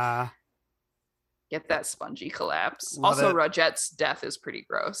 Yeah. Get that spongy collapse. Love also, it. Rajet's death is pretty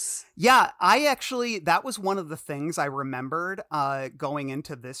gross. Yeah, that was one of the things I remembered going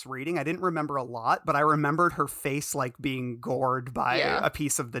into this reading. I didn't remember a lot, but I remembered her face like being gored by a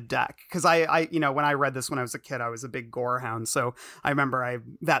piece of the deck. Because I when I read this when I was a kid, I was a big gore hound. So I remember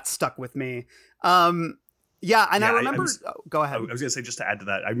that stuck with me. I remember. Go ahead. I was going to say, just to add to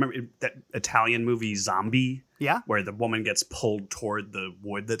that, I remember that Italian movie Zombie. Yeah. Where the woman gets pulled toward the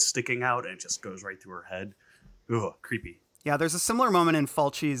wood that's sticking out and it just goes right through her head. Ugh, creepy. Yeah, there's a similar moment in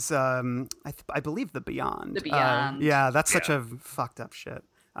Fulci's, I believe, The Beyond. The Beyond. That's such a fucked up shit.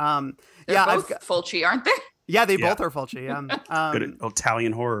 They're both Fulci, aren't they? Yeah, they both are Fulci. Yeah, good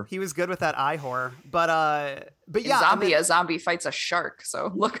Italian horror. He was good with that eye horror, but yeah, a zombie fights a shark.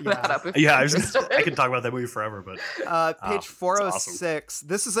 So look that up. If I could talk about that movie forever, but page 406.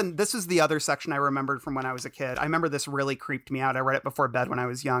 Awesome. This is the other section I remembered from when I was a kid. I remember this really creeped me out. I read it before bed when I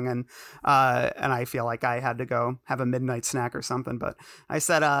was young, and I feel like I had to go have a midnight snack or something. But I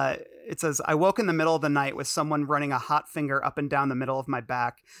said, it says, "I woke in the middle of the night with someone running a hot finger up and down the middle of my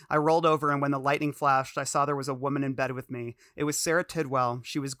back. I rolled over, and when the lightning flashed, I saw there was a woman in bed with me. It was Sarah Tidwell.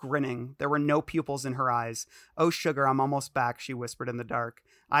 She was grinning. There were no pupils in her eyes. 'Oh, sugar, I'm almost back,' she whispered in the dark.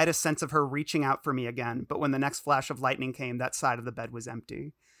 I had a sense of her reaching out for me again, but when the next flash of lightning came, that side of the bed was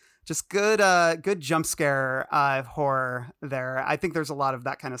empty." Just good jump scare horror there. I think there's a lot of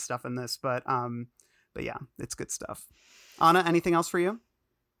that kind of stuff in this, but yeah, it's good stuff. Anna, anything else for you?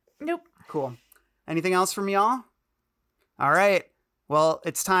 Nope. Cool. Anything else from y'all? All right. Well,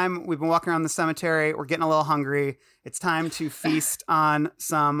 it's time. We've been walking around the cemetery. We're getting a little hungry. It's time to feast on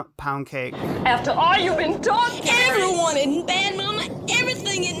some pound cake. After all you've been taught, everyone isn't bad, Mama.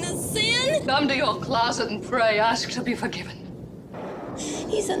 Everything isn't a sin. Come to your closet and pray. Ask to be forgiven.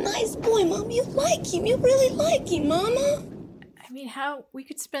 He's a nice boy, Mom. You like him. You really like him, Mama. I mean, how we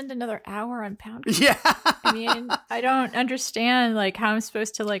could spend another hour on pound cake. Yeah. I mean, I don't understand like how I'm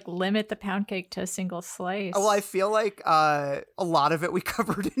supposed to like limit the pound cake to a single slice. Well, I feel like a lot of it we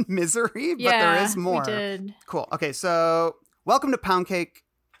covered in Misery, but there is more. We did. Cool. Okay, so welcome to Pound Cake.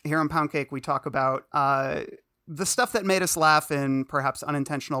 Here on Pound Cake, we talk about the stuff that made us laugh in perhaps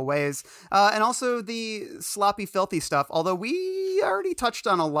unintentional ways, and also the sloppy, filthy stuff, although we already touched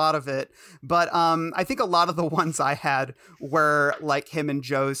on a lot of it. But I think a lot of the ones I had were like him and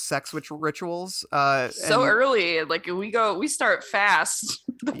Joe's sex rituals. So early, like we start fast.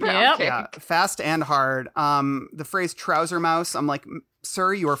 Yeah, fast and hard. The phrase trouser mouse, I'm like,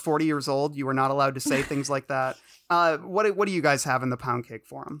 sir, you are 40 years old. You are not allowed to say things like that. What do you guys have in the pound cake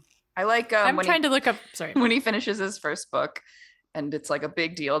forum? I like I'm trying to look up when he finishes his first book, and it's like a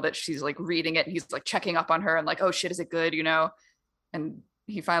big deal that she's like reading it and he's like checking up on her and like, oh shit, is it good, you know? And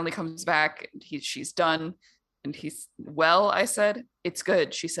he finally comes back and she's done, and he's, well, I said, it's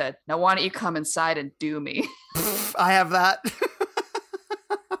good, she said, now why don't you come inside and do me? I have that.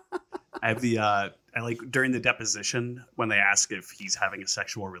 I have the I like during the deposition when they ask if he's having a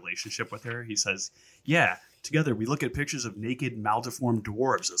sexual relationship with her, he says, yeah, together we look at pictures of naked, maldeformed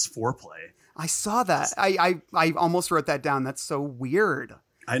dwarves as foreplay. I saw that. I almost wrote that down. That's so weird.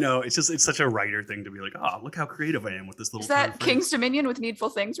 I know. It's such a writer thing to be like, oh, look how creative I am with this little. Is that King's Dominion with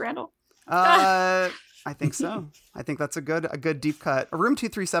Needful Things, Randall? I think so. I think that's a good deep cut. A room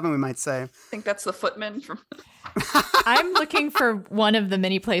 237, we might say. I think that's the footman from. I'm looking for one of the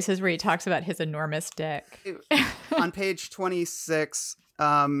many places where he talks about his enormous dick. On page 26.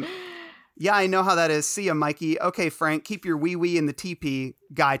 Yeah, I know how that is. See ya, Mikey. Okay, Frank, keep your wee-wee in the teepee.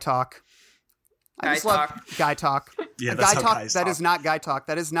 Guy talk. Guy talk. Guy talk. Yeah, that's guy how guys That talk. is not guy talk.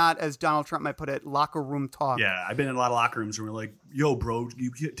 That is not, as Donald Trump might put it, locker room talk. Yeah, I've been in a lot of locker rooms where we're like, yo, bro,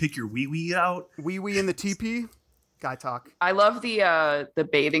 you take your wee-wee out? Wee-wee in the teepee? Guy talk. I love the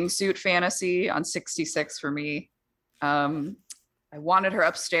bathing suit fantasy on 66 for me. I wanted her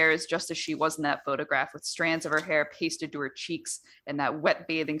upstairs just as she was in that photograph, with strands of her hair pasted to her cheeks and that wet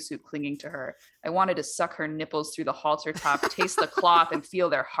bathing suit clinging to her. I wanted to suck her nipples through the halter top, taste the cloth and feel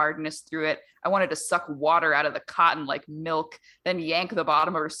their hardness through it. I wanted to suck water out of the cotton like milk, then yank the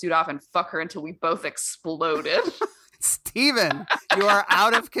bottom of her suit off and fuck her until we both exploded. Steven, you are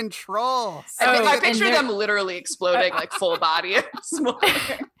out of control. I picture them literally exploding, like full body.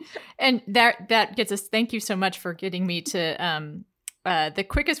 And that gets us, thank you so much for getting me to the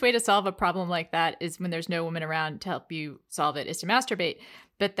quickest way to solve a problem like that is when there's no woman around to help you solve it, is to masturbate.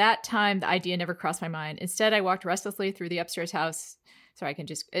 But that time, the idea never crossed my mind. Instead, I walked restlessly through the upstairs house. So I can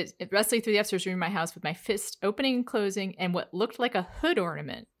just restlessly through the upstairs room of my house with my fist opening and closing and what looked like a hood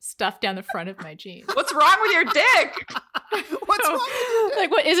ornament stuffed down the front of my jeans. What's wrong with your dick? What's wrong with your dick?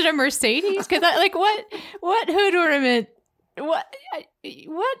 Like, what is it, a Mercedes? Because what hood ornament? What?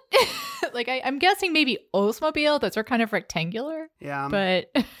 Like, I'm guessing maybe Oldsmobile. Those are kind of rectangular. Yeah.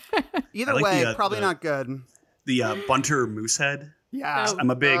 But either way, probably not good. The Bunter Moosehead. Yeah. I'm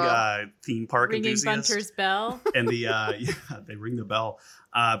a big theme park ringing enthusiast. Bunter's bell. And they ring the bell.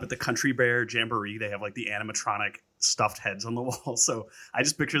 But the Country Bear Jamboree, they have like the animatronic stuffed heads on the wall. So I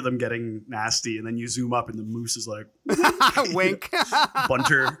just picture them getting nasty, and then you zoom up and the moose is like wink.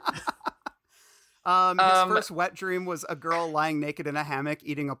 Bunter. His first wet dream was a girl lying naked in a hammock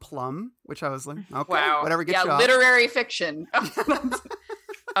eating a plum, which I was like, okay, wow. Whatever gets you off. Literary fiction.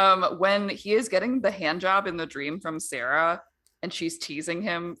 When he is getting the hand job in the dream from Sarah and she's teasing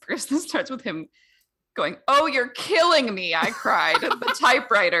him, first this starts with him going, "Oh, you're killing me," I cried. The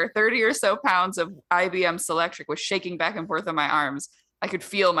typewriter, 30 or so pounds of IBM Selectric, was shaking back and forth on my arms. I could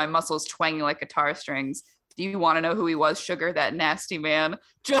feel my muscles twanging like guitar strings. Do you want to know who he was, Sugar? That nasty man.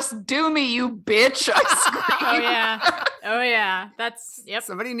 Just do me, you bitch. I screamed. Oh yeah. That's, yep.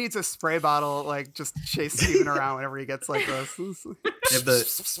 Somebody needs a spray bottle, like just chase Steven around whenever he gets like this. They have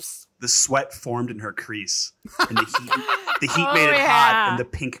the sweat formed in her crease, and the heat made it hot, and the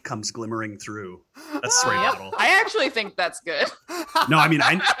pink comes glimmering through. A spray bottle. I actually think that's good. No, I mean,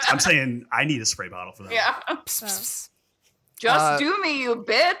 I'm saying I need a spray bottle for that. Yeah. Just do me, you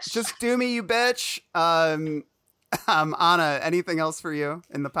bitch. Just do me, you bitch. Anna, anything else for you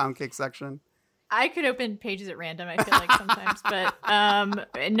in the pound cake section? I could open pages at random, I feel like sometimes, but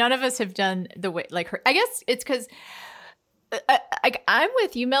none of us have done the way, like her. I guess it's because I'm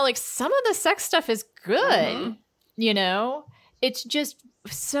with you, Mel. Like, some of the sex stuff is good, you know? It's just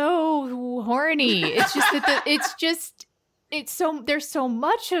so horny. It's just that there's so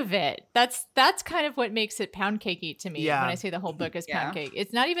much of it. That's kind of what makes it pound cakey to me when I say the whole book is pound cake.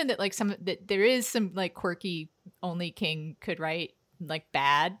 It's not even that like that there is some like quirky only King could write like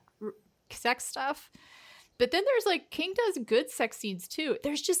bad sex stuff. But then there's like King does good sex scenes too.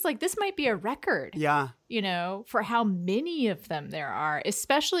 There's just like, this might be a record. Yeah. You know, for how many of them there are,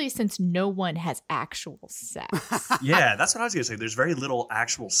 especially since no one has actual sex. Yeah, that's what I was going to say. There's very little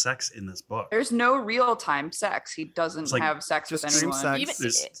actual sex in this book. There's no real time sex. He doesn't have sex with anyone.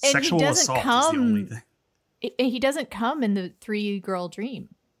 Sexual assault is the only thing. he doesn't come in the 3-girl dream.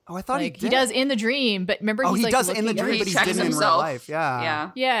 Oh, I thought like, he did. He does in the dream, but remember he's he like does in the dream, but he didn't in real life.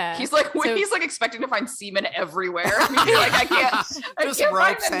 Yeah. He's like expecting to find semen everywhere. I mean, like I can't. Just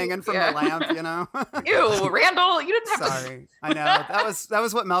ropes hanging from the lamp, you know. Ew, Randall, you didn't have to. Sorry, I know that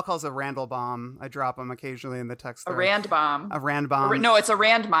was what Mel calls a Randall bomb. I drop them occasionally in the text. A Rand bomb. A Rand bomb. No, it's a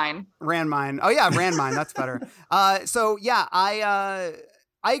Rand mine. Rand mine. Oh yeah, Rand mine. That's better. So yeah,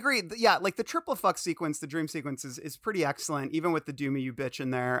 I agree. Yeah, like the triple fuck sequence, the dream sequence is pretty excellent, even with the "Do Me You Bitch" in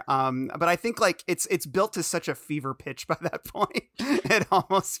there. But I think like it's built to such a fever pitch by that point, it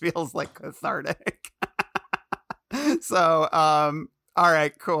almost feels like cathartic. So, all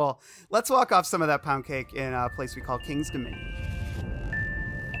right, cool. Let's walk off some of that pound cake in a place we call King's Dominion.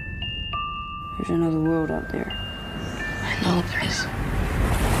 There's another world out there. I know there is.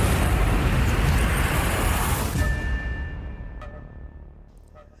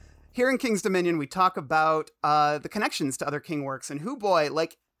 Here in King's Dominion, we talk about the connections to other King works. And who boy,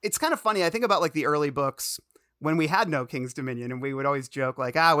 like, it's kind of funny. I think about like the early books when we had no King's Dominion, and we would always joke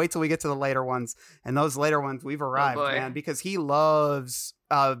like, wait till we get to the later ones. And those later ones, we've arrived, man, because he loves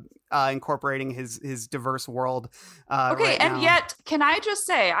incorporating his diverse world. Okay, and yet, can I just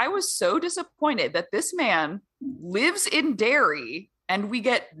say, I was so disappointed that this man lives in Derry. And we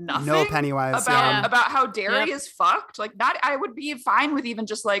get nothing no Pennywise about how Derry is fucked. Like, I would be fine with even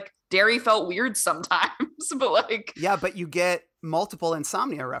just like Derry felt weird sometimes, but like, yeah, but you get multiple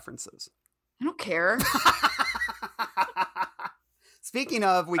Insomnia references. I don't care. Speaking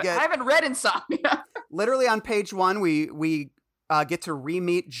of, I haven't read Insomnia. Literally on page 1, we get to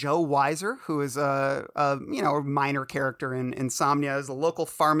re-meet Joe Weiser, who is a minor character in Insomnia as a local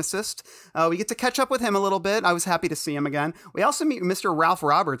pharmacist. We get to catch up with him a little bit. I was happy to see him again. We also meet Mr. Ralph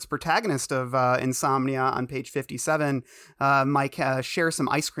Roberts, protagonist of Insomnia, on page 57. Mike shares some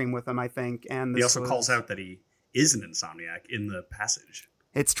ice cream with him, I think. And he also calls out that he is an insomniac in the passage.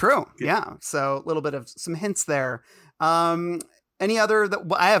 It's true. Yeah. So a little bit of some hints there. Any other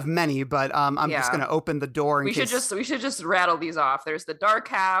I have many, but I'm just going to open the door. We should just rattle these off. There's the dark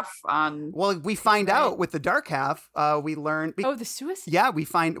half on. Well, we find out with the dark half. We learn. The suicide. Yeah, we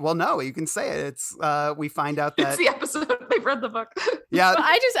find. Well, no, you can say it. It's we find out that it's the episode. They've read the book. Yeah. Well,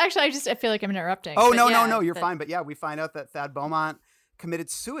 I feel like I'm interrupting. Oh no, you're fine. But yeah, we find out that Thad Beaumont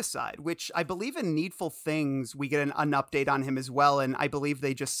committed suicide, which I believe in Needful Things we get an update on him as well, and I believe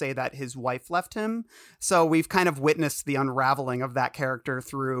they just say that his wife left him. So we've kind of witnessed the unraveling of that character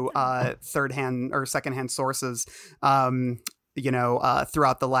through third-hand or second-hand sources, throughout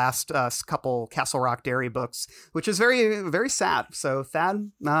the last couple Castle Rock Dairy books, which is very, very sad. So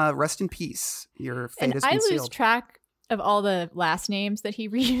Thad, rest in peace. Your fate has been sealed. I lose track of all the last names that he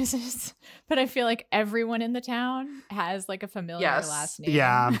reuses, but I feel like everyone in the town has like a familiar last name.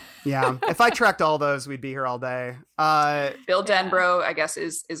 Yeah. If I tracked all those, we'd be here all day. Bill Denbrough, I guess,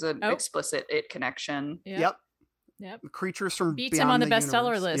 is an explicit It connection. Yep. Creatures from beats Beyond him on the universe.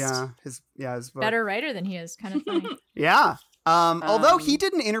 bestseller list. Yeah, his book. Better writer than he is. Kind of funny. Yeah. Although he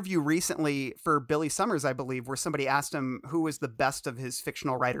did an interview recently for Billy Summers, I believe, where somebody asked him who was the best of his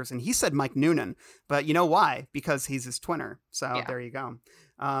fictional writers, and he said Mike Noonan. But you know why? Because he's his twinner. So there you go.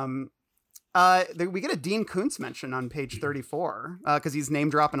 We get a Dean Koontz mention on page 34 because he's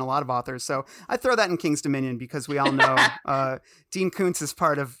name dropping a lot of authors. So I throw that in King's Dominion because we all know Dean Koontz is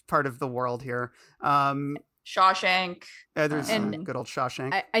part of the world here. Shawshank. There's good old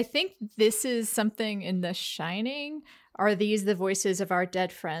Shawshank. I think this is something in The Shining. Are these the voices of our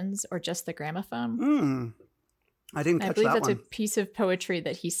dead friends or just the gramophone? I didn't catch that one. I believe that's a piece of poetry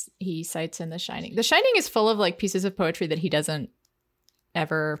that he cites in The Shining. The Shining is full of like pieces of poetry that he doesn't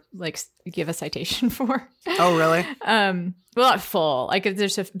ever like give a citation for. Oh, really? Well, not full. Like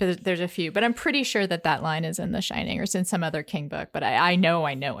there's a few, but I'm pretty sure that line is in The Shining or it's in some other King book. But I know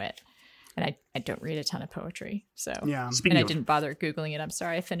it. And I don't read a ton of poetry. So yeah. I didn't bother Googling it. I'm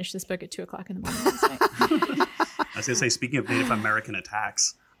sorry. I finished this book at 2:00 in the morning last night. I was going to say, speaking of Native American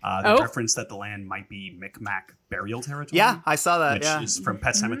attacks, the reference that the land might be Micmac burial territory. Yeah, I saw that. Which is from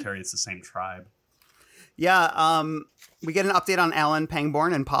Pet Sematary. It's the same tribe. Yeah, we get an update on Alan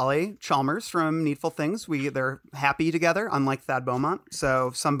Pangborn and Polly Chalmers from Needful Things. They're happy together, unlike Thad Beaumont.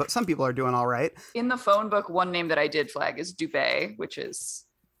 So some people are doing all right. In the phone book, one name that I did flag is Dubé, which is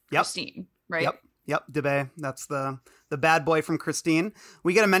Christine, right? Yep, Dubé. That's the bad boy from Christine.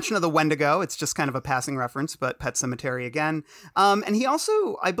 We get a mention of the Wendigo. It's just kind of a passing reference, but Pet Sematary again. And he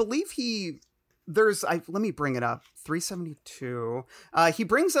also, I believe let me bring it up. 372. He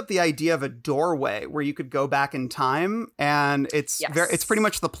brings up the idea of a doorway where you could go back in time, and it's pretty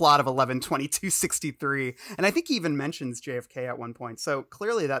much the plot of 11/22/63. And I think he even mentions JFK at one point. So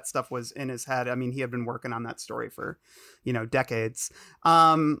clearly that stuff was in his head. I mean, he had been working on that story for, decades.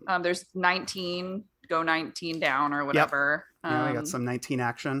 There's 19, go 19 down or whatever. Yep. We got some 19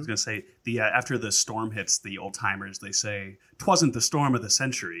 action. I was gonna say after the storm hits, the old timers, they say, "'Twasn't the storm of the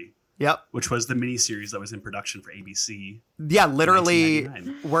century." Yep. Which was the miniseries that was in production for ABC. Yeah, literally,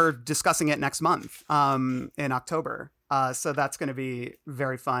 we're discussing it next month in October. So that's going to be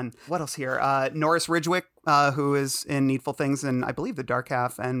very fun. What else here? Norris Ridgwick, who is in Needful Things and I believe The Dark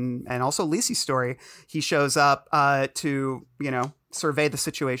Half and also Lisey's Story. He shows up to, survey the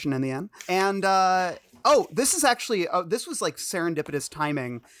situation in the end. And this is actually, this was like serendipitous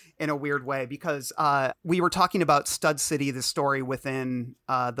timing in a weird way, because we were talking about Stud City, the story within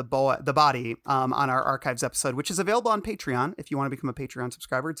the body on our archives episode, which is available on Patreon if you want to become a Patreon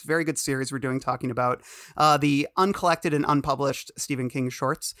subscriber. It's a very good series we're doing talking about the uncollected and unpublished Stephen King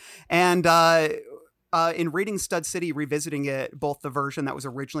shorts. And in reading Stud City, revisiting it, both the version that was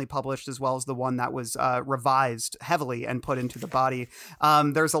originally published as well as the one that was revised heavily and put into the body,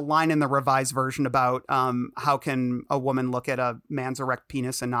 there's a line in the revised version about how can a woman look at a man's erect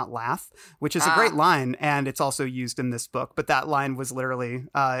penis and not laugh, which is a great line, and it's also used in this book. But that line was literally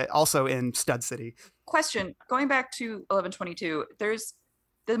also in Stud City. Question, going back to 11/22, there's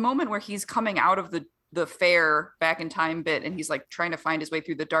the moment where he's coming out of the fair back in time bit, and he's like trying to find his way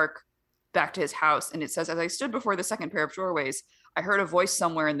through the dark back to his house, and it says, "As I stood before the second pair of doorways, I heard a voice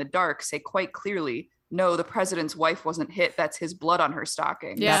somewhere in the dark say quite clearly, 'No, the president's wife wasn't hit. That's his blood on her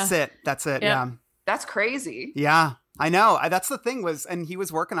stocking.'" Yeah. That's it. Yeah. That's crazy. Yeah, I know. That's the thing and he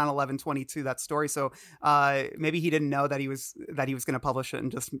was working on 11/22, that story. So maybe he didn't know that he was going to publish it,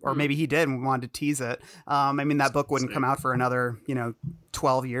 and or maybe he did and wanted to tease it. I mean, that book wouldn't come out for another,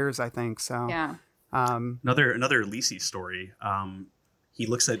 12 years, I think. So yeah. Another Lisey story. He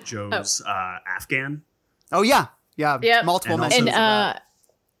looks at Joe's Afghan. Oh yeah, multiple mentions.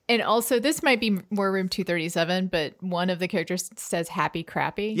 And also, this might be War Room 237, but one of the characters says "Happy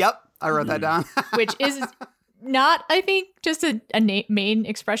Crappy." Yep, I wrote that down. Which is not, I think, just a main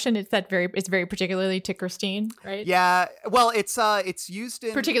expression. It's very particularly to Christine, right? Yeah. Well, it's used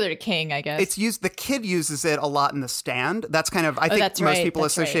in particular to King, I guess. It's used. The kid uses it a lot in The Stand. That's kind of I think most people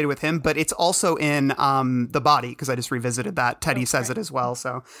associate it with him, but it's also in The Body, because I just revisited that. Teddy says it as well.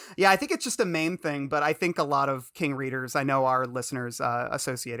 So yeah, I think it's just a main thing, but I think a lot of King readers, I know our listeners,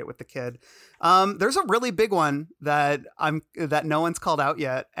 associate it with the kid. There's a really big one that no one's called out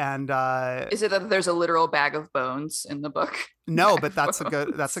yet, and is it that there's a literal bag of bones in the book? No, but that's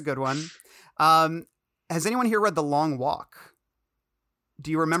a good one. Has anyone here read The Long Walk?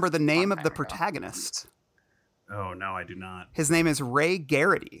 Do you remember the name of the protagonist? Oh no, I do not. His name is Ray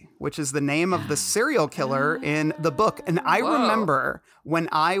Garrity, which is the name of the serial killer in the book. And I remember when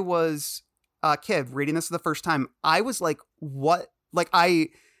I was a kid reading this for the first time, I was like, what? The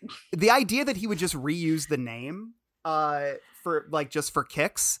idea that he would just reuse the name for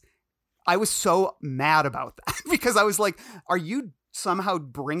kicks, I was so mad about that because I was like, are you somehow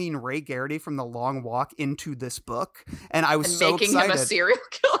bringing Ray Garrity from The Long Walk into this book? And I was so excited. Making him a serial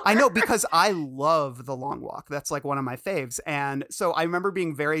killer. I know, because I love The Long Walk. That's like one of my faves. And so I remember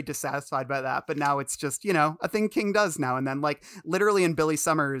being very dissatisfied by that, but now it's just, a thing King does now and then. Like literally in Billy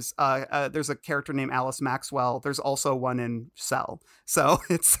Summers, there's a character named Alice Maxwell. There's also one in Cell. So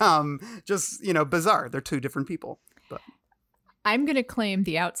it's just, bizarre. They're two different people. But I'm going to claim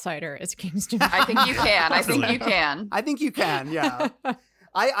The Outsider as King's Dominion. I think you can. I think you can. Yeah.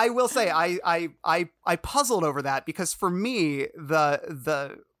 I will say I puzzled over that, because for me,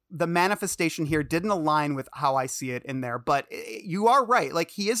 the manifestation here didn't align with how I see it in there, but you are right.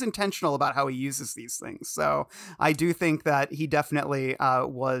 Like, he is intentional about how he uses these things. So I do think that he definitely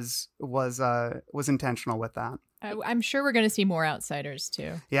was intentional with that. I'm sure we're going to see more Outsiders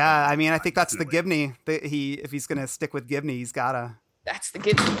too. Yeah, I mean, I think that's the Gibney. If he's going to stick with Gibney, he's gotta. That's the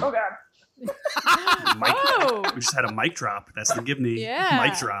Gibney. Oh God. We just had a mic drop. That's the Gibney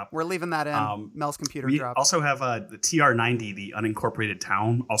mic drop. We're leaving that in. Mel's computer drop. We also have the TR-90, the unincorporated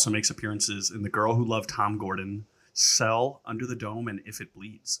town, also makes appearances in The Girl Who Loved Tom Gordon, Cell, Under the Dome, and If It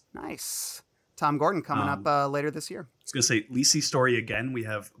Bleeds. Nice. Tom Gordon coming up later this year. I was going to say, Lisey's Story again. We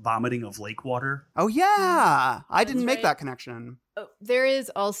have Vomiting of Lake Water. Oh, yeah. I didn't make that connection. Oh, there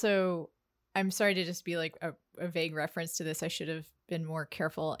is also, I'm sorry to just be like a vague reference to this. I should have been more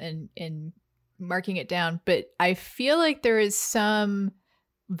careful in marking it down. But I feel like there is some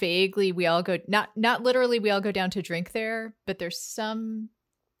vaguely, we all go, not literally we all go down to drink there, but there's some,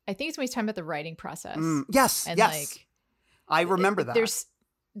 I think it's when he's talking about the writing process. Yes, and yes. I remember that.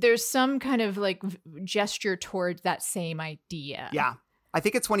 There's some kind of like gesture toward that same idea. Yeah. I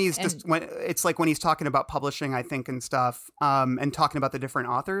think it's when he's when he's talking about publishing, I think, and stuff, and talking about the different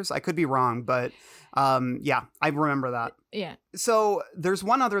authors. I could be wrong, but yeah, I remember that. Yeah. So there's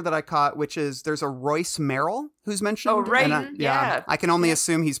one other that I caught, which is there's a Royce Merrill who's mentioned. Oh, right. Yeah. I can only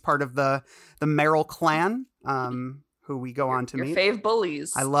assume he's part of the Merrill clan, who we go on to meet. Your fave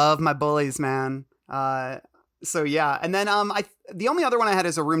bullies. I love my bullies, man. So yeah, and then the only other one I had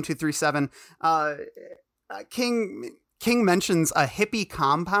is a Room 237. King mentions a hippie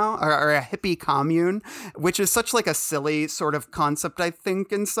compound or a hippie commune, which is such like a silly sort of concept, I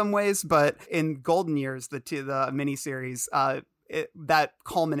think, in some ways. But in Golden Years, the miniseries, that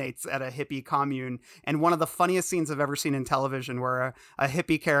culminates at a hippie commune. And one of the funniest scenes I've ever seen in television, where a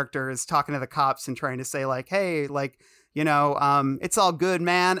hippie character is talking to the cops and trying to say like, "Hey, like, you know, it's all good,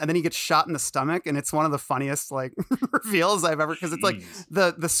 man." And then he gets shot in the stomach. And it's one of the funniest like reveals I've ever, because it's like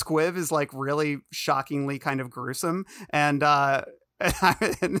the squib is like really shockingly kind of gruesome. And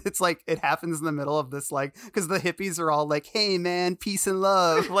it's like it happens in the middle of this, like, because the hippies are all like, "Hey man, peace and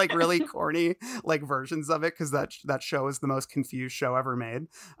love," like really corny like versions of it, because that show is the most confused show ever made.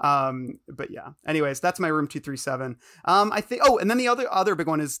 But yeah, anyways, that's my Room 237. I think and then the other big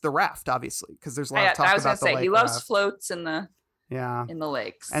one is the raft, obviously, because there's a lot of talk about the lake he loves raft. Floats in the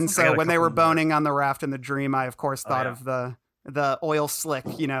lakes. And so when they were boning on the raft in the dream, I of course thought of the oil slick,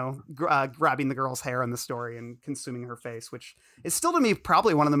 you know, grabbing the girl's hair in the story and consuming her face, which is still to me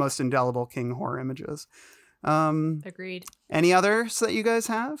probably one of the most indelible King horror images. Agreed. Any others that you guys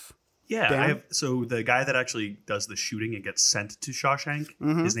have? Yeah, so the guy that actually does the shooting and gets sent to Shawshank,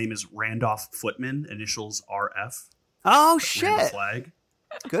 his name is Randolph Footman, initials RF. Oh shit! Flag.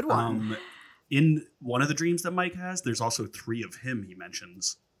 Good one. In one of the dreams that Mike has, there's also 3 of him. He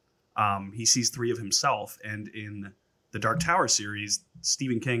mentions he sees 3 of himself, and in the Dark Tower series,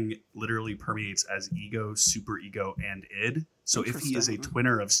 Stephen King literally permeates as ego, superego, and id. So if he is a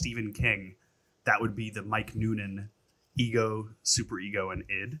twinner of Stephen King, that would be the Mike Noonan ego, superego, and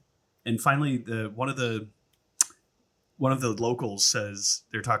id. And finally, one of the locals says,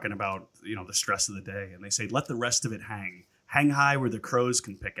 they're talking about, you know, the stress of the day, and they say, "Let the rest of it hang high where the crows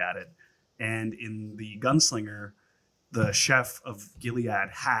can pick at it." And in The Gunslinger, the chef of Gilead,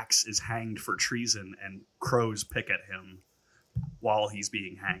 Hax, is hanged for treason, and crows pick at him while he's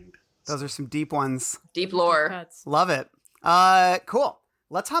being hanged. Those are some deep ones. Deep lore. Love it. Cool.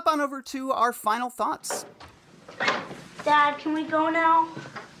 Let's hop on over to our final thoughts. Dad, can we go now?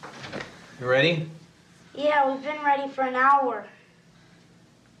 You ready? Yeah, we've been ready for an hour.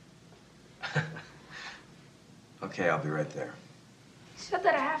 Okay, I'll be right there. You said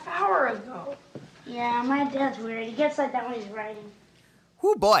that a half hour ago. Yeah, my dad's weird. He gets like that when he's writing.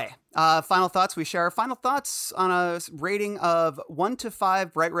 Whoo boy. Final thoughts. We share our final thoughts on a rating of 1 to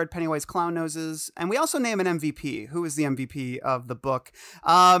 5 bright red Pennywise clown noses. And we also name an MVP. Who is the MVP of the book?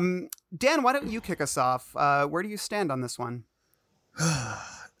 Dan, why don't you kick us off? Where do you stand on this one?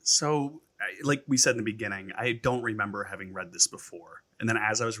 So, like we said in the beginning, I don't remember having read this before. And then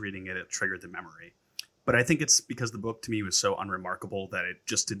as I was reading it, it triggered the memory. But I think it's because the book to me was so unremarkable that it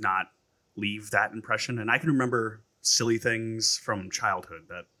just did not leave that impression. And I can remember silly things from childhood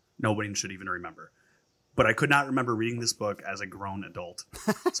that nobody should even remember. But I could not remember reading this book as a grown adult.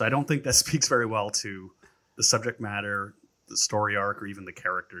 So I don't think that speaks very well to the subject matter, the story arc, or even the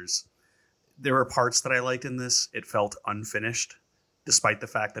characters. There were parts that I liked in this. It felt unfinished, despite the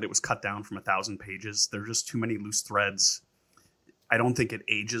fact that it was cut down from 1,000 pages. There are just too many loose threads. I don't think it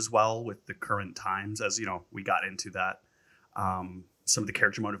ages well with the current times, as, you know, we got into that. Some of the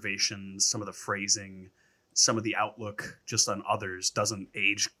character motivations, some of the phrasing, some of the outlook just on others doesn't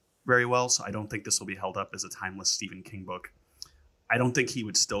age very well. So I don't think this will be held up as a timeless Stephen King book. I don't think he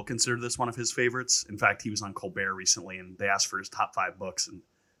would still consider this one of his favorites. In fact, he was on Colbert recently and they asked for his top 5 books, and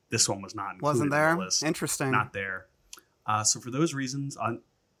this one was not included. Wasn't there? In the list. Interesting. Not there. So for those reasons,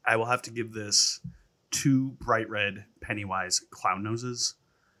 I will have to give this 2 bright red Pennywise clown noses,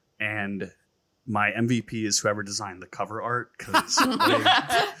 and my MVP is whoever designed the cover art, because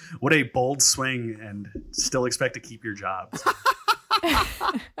what a bold swing, and still expect to keep your job.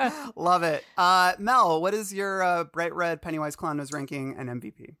 Love it. Mel, what is your bright red Pennywise clown nose ranking and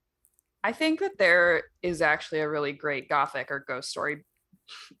MVP? I think that there is actually a really great gothic or ghost story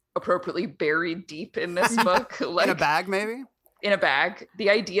appropriately buried deep in this book. Like, in a bag, maybe? In a bag. The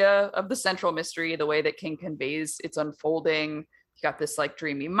idea of the central mystery, the way that King conveys its unfolding, You got this like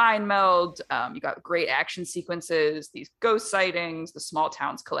dreamy mind meld. You got great action sequences, these ghost sightings, the small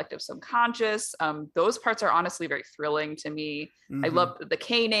town's collective subconscious. Those parts are honestly very thrilling to me. I love the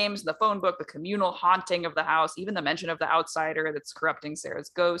K names in the phone book, the communal haunting of the house, even the mention of the outsider that's corrupting Sarah's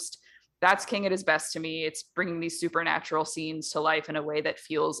ghost. That's King at his best to me. It's bringing these supernatural scenes to life in a way that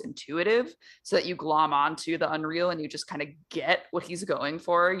feels intuitive so that you glom onto the unreal and you just kind of get what he's going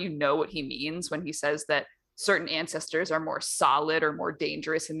for. You know what he means when he says that certain ancestors are more solid or more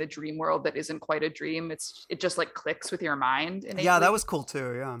dangerous in the dream world that isn't quite a dream. It just like clicks with your mind. Innately. Yeah, that was cool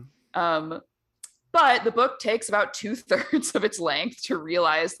too. Yeah. But the book takes about 2/3 of its length to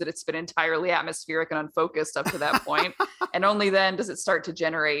realize that it's been entirely atmospheric and unfocused up to that point. And only then does it start to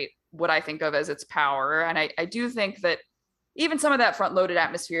generate what I think of as its power. And I do think that even some of that front-loaded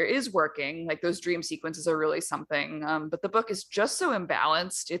atmosphere is working. Like those dream sequences are really something. But the book is just so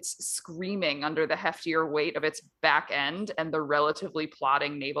imbalanced. It's screaming under the heftier weight of its back end and the relatively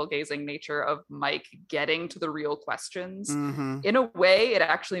plotting, navel-gazing nature of Mike getting to the real questions. In a way, it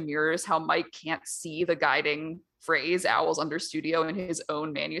actually mirrors how Mike can't see the guiding phrase owls under studio in his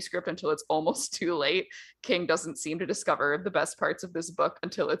own manuscript until it's almost too late. King doesn't seem to discover the best parts of this book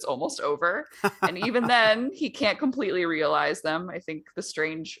until it's almost over. And even then, he can't completely realize them. I think the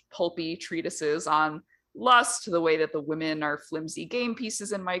strange pulpy treatises on lust, the way that the women are flimsy game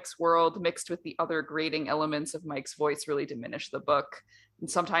pieces in Mike's world, mixed with the other grating elements of Mike's voice, really diminish the book. And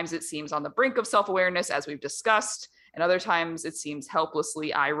sometimes it seems on the brink of self-awareness, as we've discussed, and other times it seems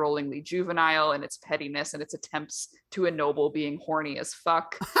helplessly eye-rollingly juvenile in its pettiness and its attempts to ennoble being horny as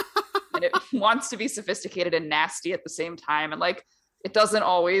fuck. And it wants to be sophisticated and nasty at the same time. And like, it doesn't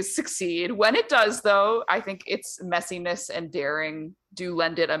always succeed. When it does, though, I think its messiness and daring do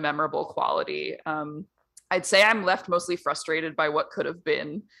lend it a memorable quality. I'd say I'm left mostly frustrated by what could have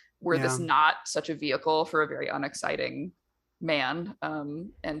been were this not such a vehicle for a very unexciting man,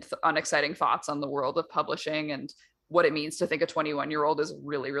 and unexciting thoughts on the world of publishing and what it means to think a 21-year-old is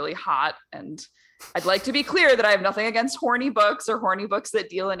really, really hot. And I'd like to be clear that I have nothing against horny books or horny books that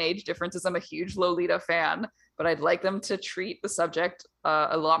deal in age differences. I'm a huge Lolita fan, but I'd like them to treat the subject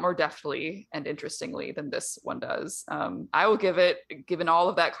a lot more deftly and interestingly than this one does. I will give it, given all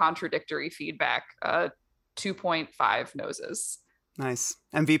of that contradictory feedback, 2.5 noses. Nice.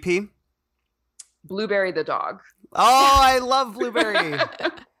 MVP? Blueberry the dog. Oh, I love Blueberry.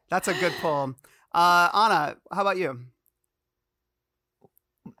 That's a good pull. Anna, how about you?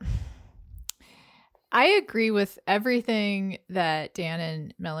 I agree with everything that Dan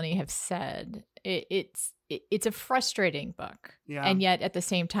and Melanie have said. It's a frustrating book, and yet at the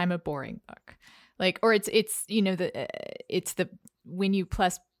same time a boring book. Like, or it's you know it's the when you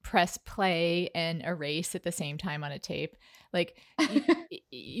press play and erase at the same time on a tape. Like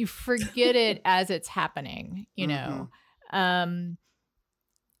you forget it as it's happening. You know.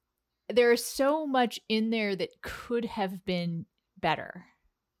 There's so much in there that could have been better.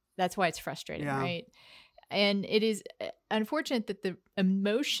 That's why it's frustrating, right? And it is unfortunate that the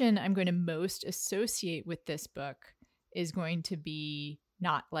emotion I'm going to most associate with this book is going to be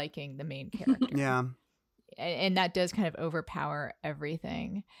not liking the main character. And that does kind of overpower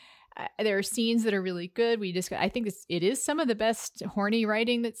everything. There are scenes that are really good. I think it is some of the best horny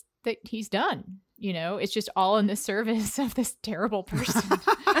writing that he's done. You know, it's just all in the service of this terrible person.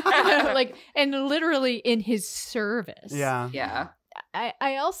 Like, and literally in his service. Yeah.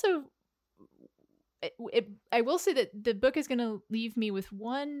 I also, I will say that the book is going to leave me with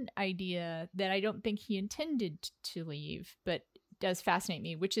one idea that I don't think he intended to leave, but does fascinate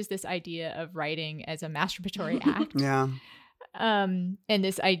me, which is this idea of writing as a masturbatory act. And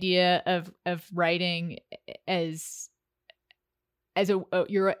this idea of writing as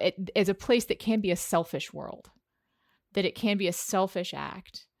a place that can be a selfish world, that it can be a selfish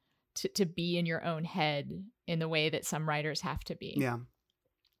act to be in your own head in the way that some writers have to be.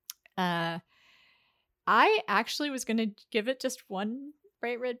 I actually was going to give it just one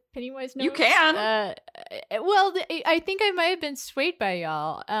bright red Pennywise note. You can. Well, I think I might have been swayed by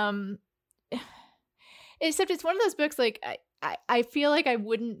y'all. Except it's one of those books, like, I feel like I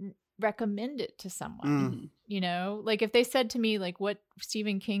wouldn't recommend it to someone. You know, like if they said to me, like, what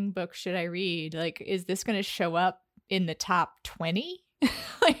Stephen King book should I read? Like, is this going to show up in the top 20?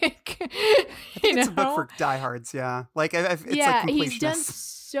 Like, I think it's a book for diehards. Like, it's like completionists. He's done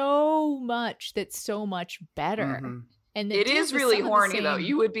so much that's so much better. And it is really horny, though.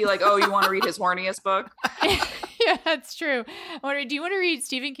 You would be like, oh, you want to read his horniest book? Yeah, that's true. Do you want to read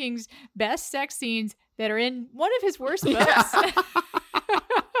Stephen King's best sex scenes that are in one of his worst books?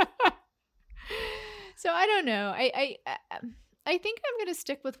 So I don't know. I think I'm going to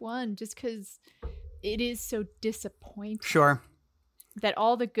stick with one just because it is so disappointing. Sure. that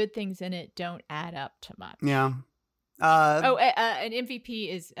all the good things in it don't add up to much. Yeah. An MVP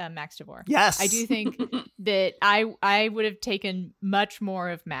is Max DeVore. Yes. I do think that I would have taken much more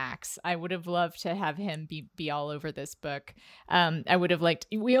of Max. I would have loved to have him be all over this book. I would have liked.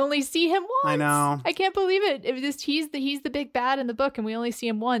 We only see him once. I know. I can't believe it. He's the big bad in the book, and we only see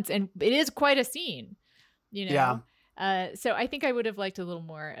him once, and it is quite a scene. You know. Yeah. So I think I would have liked a little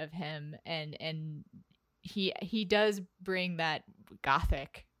more of him, and he does bring that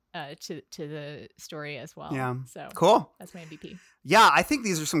gothic to the story as well. Yeah. So cool. That's my MVP. Yeah, I think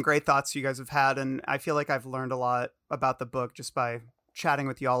these are some great thoughts you guys have had, and I feel like I've learned a lot about the book just by chatting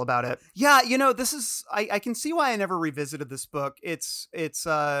with you all about it. Yeah, this is I can see why I never revisited this book. It's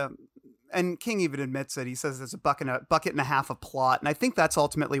and King even admits it. He says there's a bucket and a half of plot, and I think that's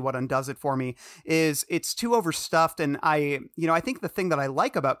ultimately what undoes it for me. Is it's too overstuffed, and I think the thing that I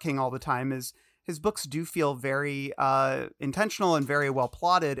like about King all the time is his books do feel very intentional and very well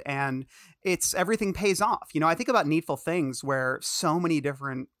plotted, and everything pays off. I think about Needful Things, where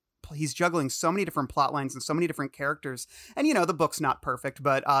he's juggling so many different plot lines and so many different characters. And, the book's not perfect,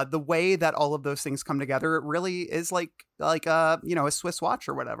 but the way that all of those things come together, it really is like a Swiss watch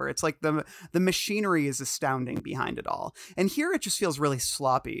or whatever. It's like the machinery is astounding behind it all. And here it just feels really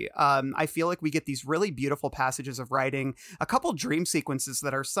sloppy. I feel like we get these really beautiful passages of writing, a couple dream sequences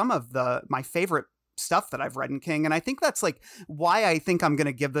that are some of my favorite stuff that I've read in King. And I think that's like why I think I'm going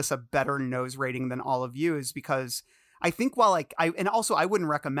to give this a better nose rating than all of you, is because I think I wouldn't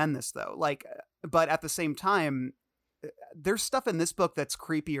recommend this though, but at the same time, there's stuff in this book that's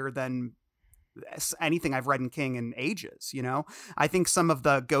creepier than anything I've read in King in ages. I think some of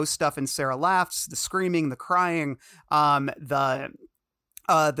the ghost stuff in Sarah Laughs, the screaming, the crying, the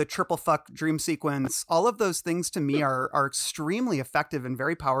triple fuck dream sequence, all of those things to me are extremely effective and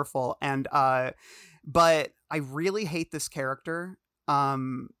very powerful. And, but I really hate this character.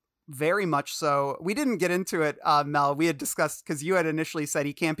 Very much so. We didn't get into it, Mel. We had discussed, because you had initially said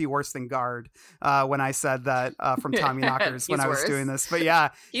he can't be worse than Guard when I said that from Tommy Knockers when I was doing this. But yeah.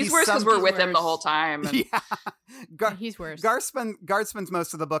 He's worse because we're with him the whole time. And... Yeah. He's worse. Guard spends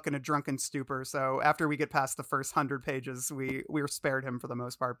most of the book in a drunken stupor. So after we get past the first 100 pages, we were spared him for the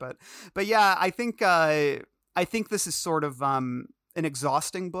most part. But yeah, I think this is sort of an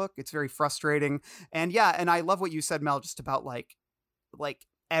exhausting book. It's very frustrating. And yeah, and I love what you said, Mel, just about like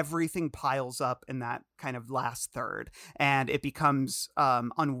everything piles up in that kind of last third, and it becomes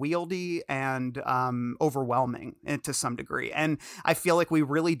unwieldy and overwhelming to some degree. And I feel like we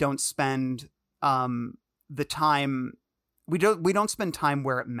really don't spend the time. We don't spend time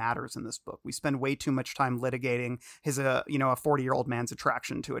where it matters in this book. We spend way too much time litigating his a 40-year-old man's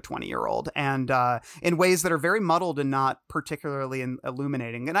attraction to a 20-year-old, and in ways that are very muddled and not particularly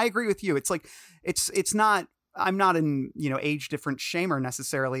illuminating. And I agree with you. It's like it's not. I'm not in, age different shamer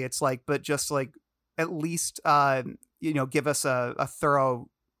necessarily. It's like, but just like, at least, give us a thorough,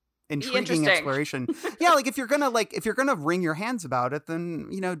 intriguing exploration. Yeah. Like if you're going to wring your hands about it, then,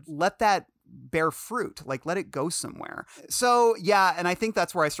 let that bear fruit, let it go somewhere. So yeah. And I think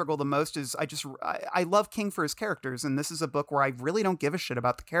that's where I struggle the most is I love King for his characters. And this is a book where I really don't give a shit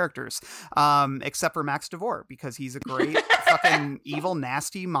about the characters, except for Max DeVore, because he's a great fucking evil,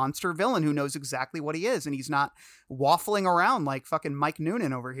 nasty monster villain who knows exactly what he is. And he's not waffling around like fucking Mike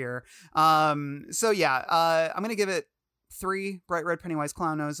Noonan over here. So yeah, I'm going to give it 3 bright red Pennywise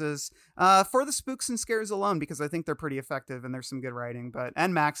clown noses for the spooks and scares alone, because I think they're pretty effective and there's some good writing.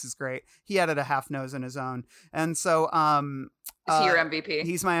 And Max is great. He added a half nose in his own, and so is he your MVP?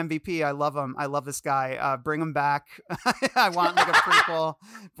 He's my MVP. I love him. I love this guy. Bring him back. I want like a prequel.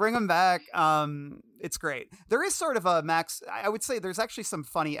 Bring him back. It's great. There is sort of a Max. I would say there's actually some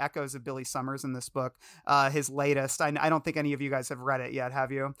funny echoes of Billy Summers in this book. His latest. I don't think any of you guys have read it yet.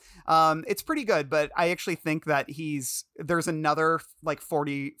 Have you? It's pretty good, but I actually think that there's another like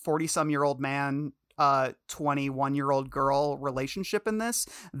 40 some year old man, 21-year-old girl relationship in this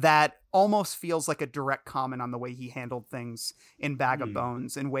that almost feels like a direct comment on the way he handled things in Bag of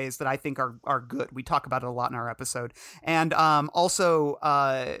Bones in ways that I think are good. We talk about it a lot in our episode. And also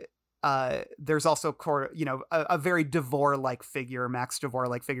there's also a very DeVore-like figure, Max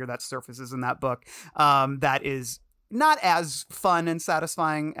DeVore-like figure that surfaces in that book that is not as fun and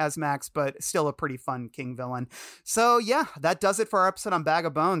satisfying as Max, but still a pretty fun King villain. So yeah, that does it for our episode on Bag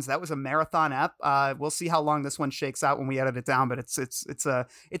of Bones. That was a marathon ep. We'll see how long this one shakes out when we edit it down, but it's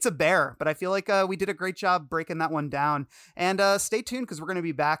a bear. But I feel like we did a great job breaking that one down. And stay tuned, because we're going to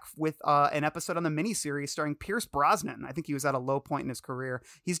be back with an episode on the miniseries starring Pierce Brosnan. I think he was at a low point in his career.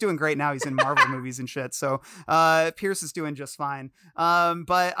 He's doing great now. He's in Marvel movies and shit. So Pierce is doing just fine.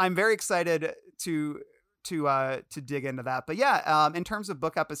 But I'm very excited to to dig into that. But yeah, in terms of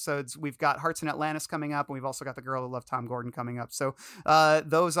book episodes, we've got Hearts in Atlantis coming up, and we've also got The Girl Who Loved Tom Gordon coming up. So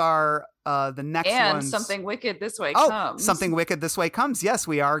those are the next and ones. Something Wicked This Way Comes. Something Wicked This Way Comes. Yes,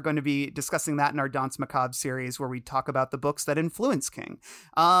 we are going to be discussing that in our Danse Macabre series, where we talk about the books that influence King.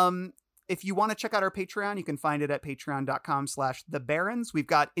 If you want to check out our Patreon, you can find it at patreon.com/thebarons. We've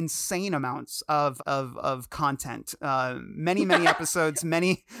got insane amounts of content, many episodes,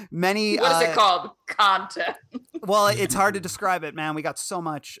 many. What is it called? Content. Well, it's hard to describe it, man. We got so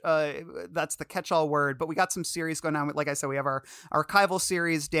much. That's the catch-all word. But we got some series going on. Like I said, we have our archival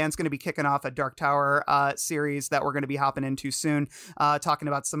series. Dan's going to be kicking off a Dark Tower series that we're going to be hopping into soon, talking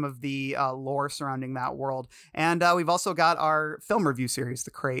about some of the lore surrounding that world. And we've also got our film review series,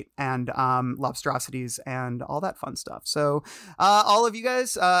 The Crate, and Lobstrosities, and all that fun stuff. So all of you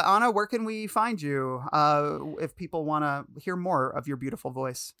guys, Anna, where can we find you if people want to hear more of your beautiful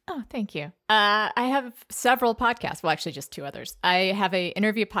voice? Oh, thank you. I have several podcasts. Well, actually just two others. I have a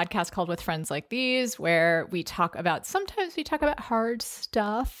interview podcast called With Friends Like These, where sometimes we talk about hard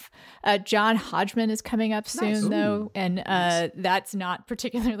stuff. John Hodgman is coming up soon, though. And that's not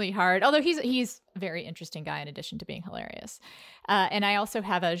particularly hard, although he's a very interesting guy in addition to being hilarious. And I also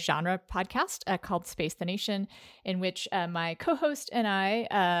have a genre podcast called Space the Nation, in which my co-host and I,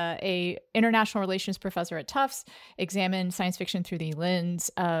 a international relations professor at Tufts, examine science fiction through the lens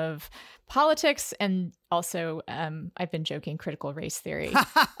of politics and also, I've been joking, critical race theory.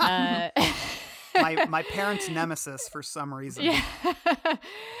 My parents' nemesis for some reason. Yeah.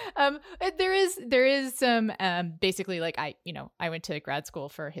 There is some basically, like, I went to grad school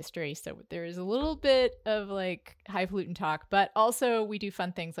for history, so there is a little bit of like highfalutin talk, but also we do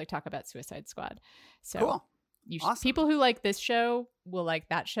fun things like talk about Suicide Squad. So cool. Awesome. People who like this show will like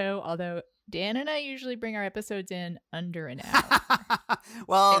that show, although Dan and I usually bring our episodes in under an hour.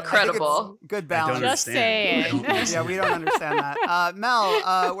 Well, incredible. Good balance. Just saying. Yeah, we don't understand that.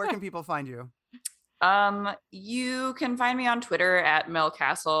 Mel, where can people find you? You can find me on Twitter at Mel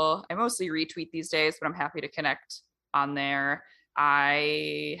Castle. I mostly retweet these days, but I'm happy to connect on there.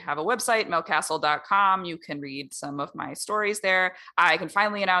 I have a website, melcastle.com. You can read some of my stories there. I can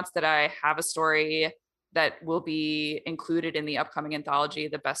finally announce that I have a story that will be included in the upcoming anthology,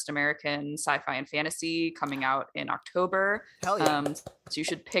 The Best American Sci-Fi and Fantasy, coming out in October. Hell yeah. So you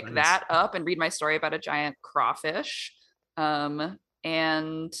should pick that up and read my story about a giant crawfish.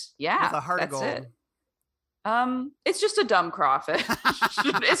 And yeah, with a heart of gold. It. It's just a dumb crawfish.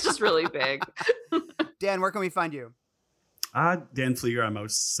 It's just really big. Dan, where can we find you? Dan Flieger on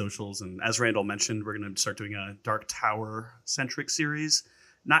most socials. And as Randall mentioned, we're going to start doing a Dark Tower centric series.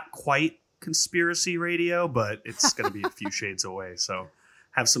 Not quite conspiracy radio, but it's going to be a few shades away. So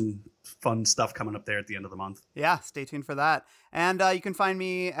have some fun stuff coming up there at the end of the month. Yeah, stay tuned for that. And you can find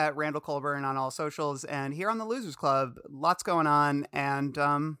me at Randall Colburn on all socials, and here on the Losers Club. Lots going on. And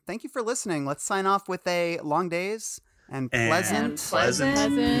thank you for listening. Let's sign off with a long days and pleasant nights.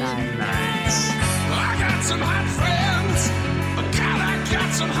 I got some hot friends. God, I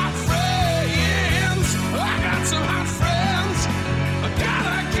got some hot friends. I got some hot friends. God,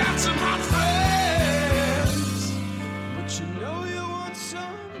 I got some hot friends. But you know you want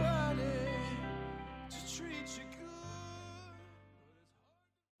somebody to treat you good.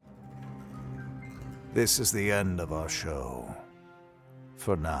 This is the end of our show.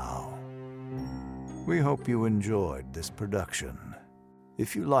 For now. We hope you enjoyed this production.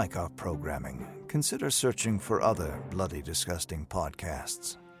 If you like our programming, consider searching for other Bloody Disgusting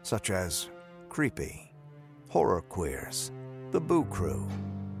podcasts, such as Creepy, Horror Queers, The Boo Crew,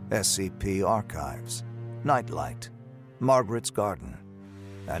 SCP Archives, Nightlight, Margaret's Garden,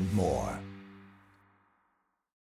 and more.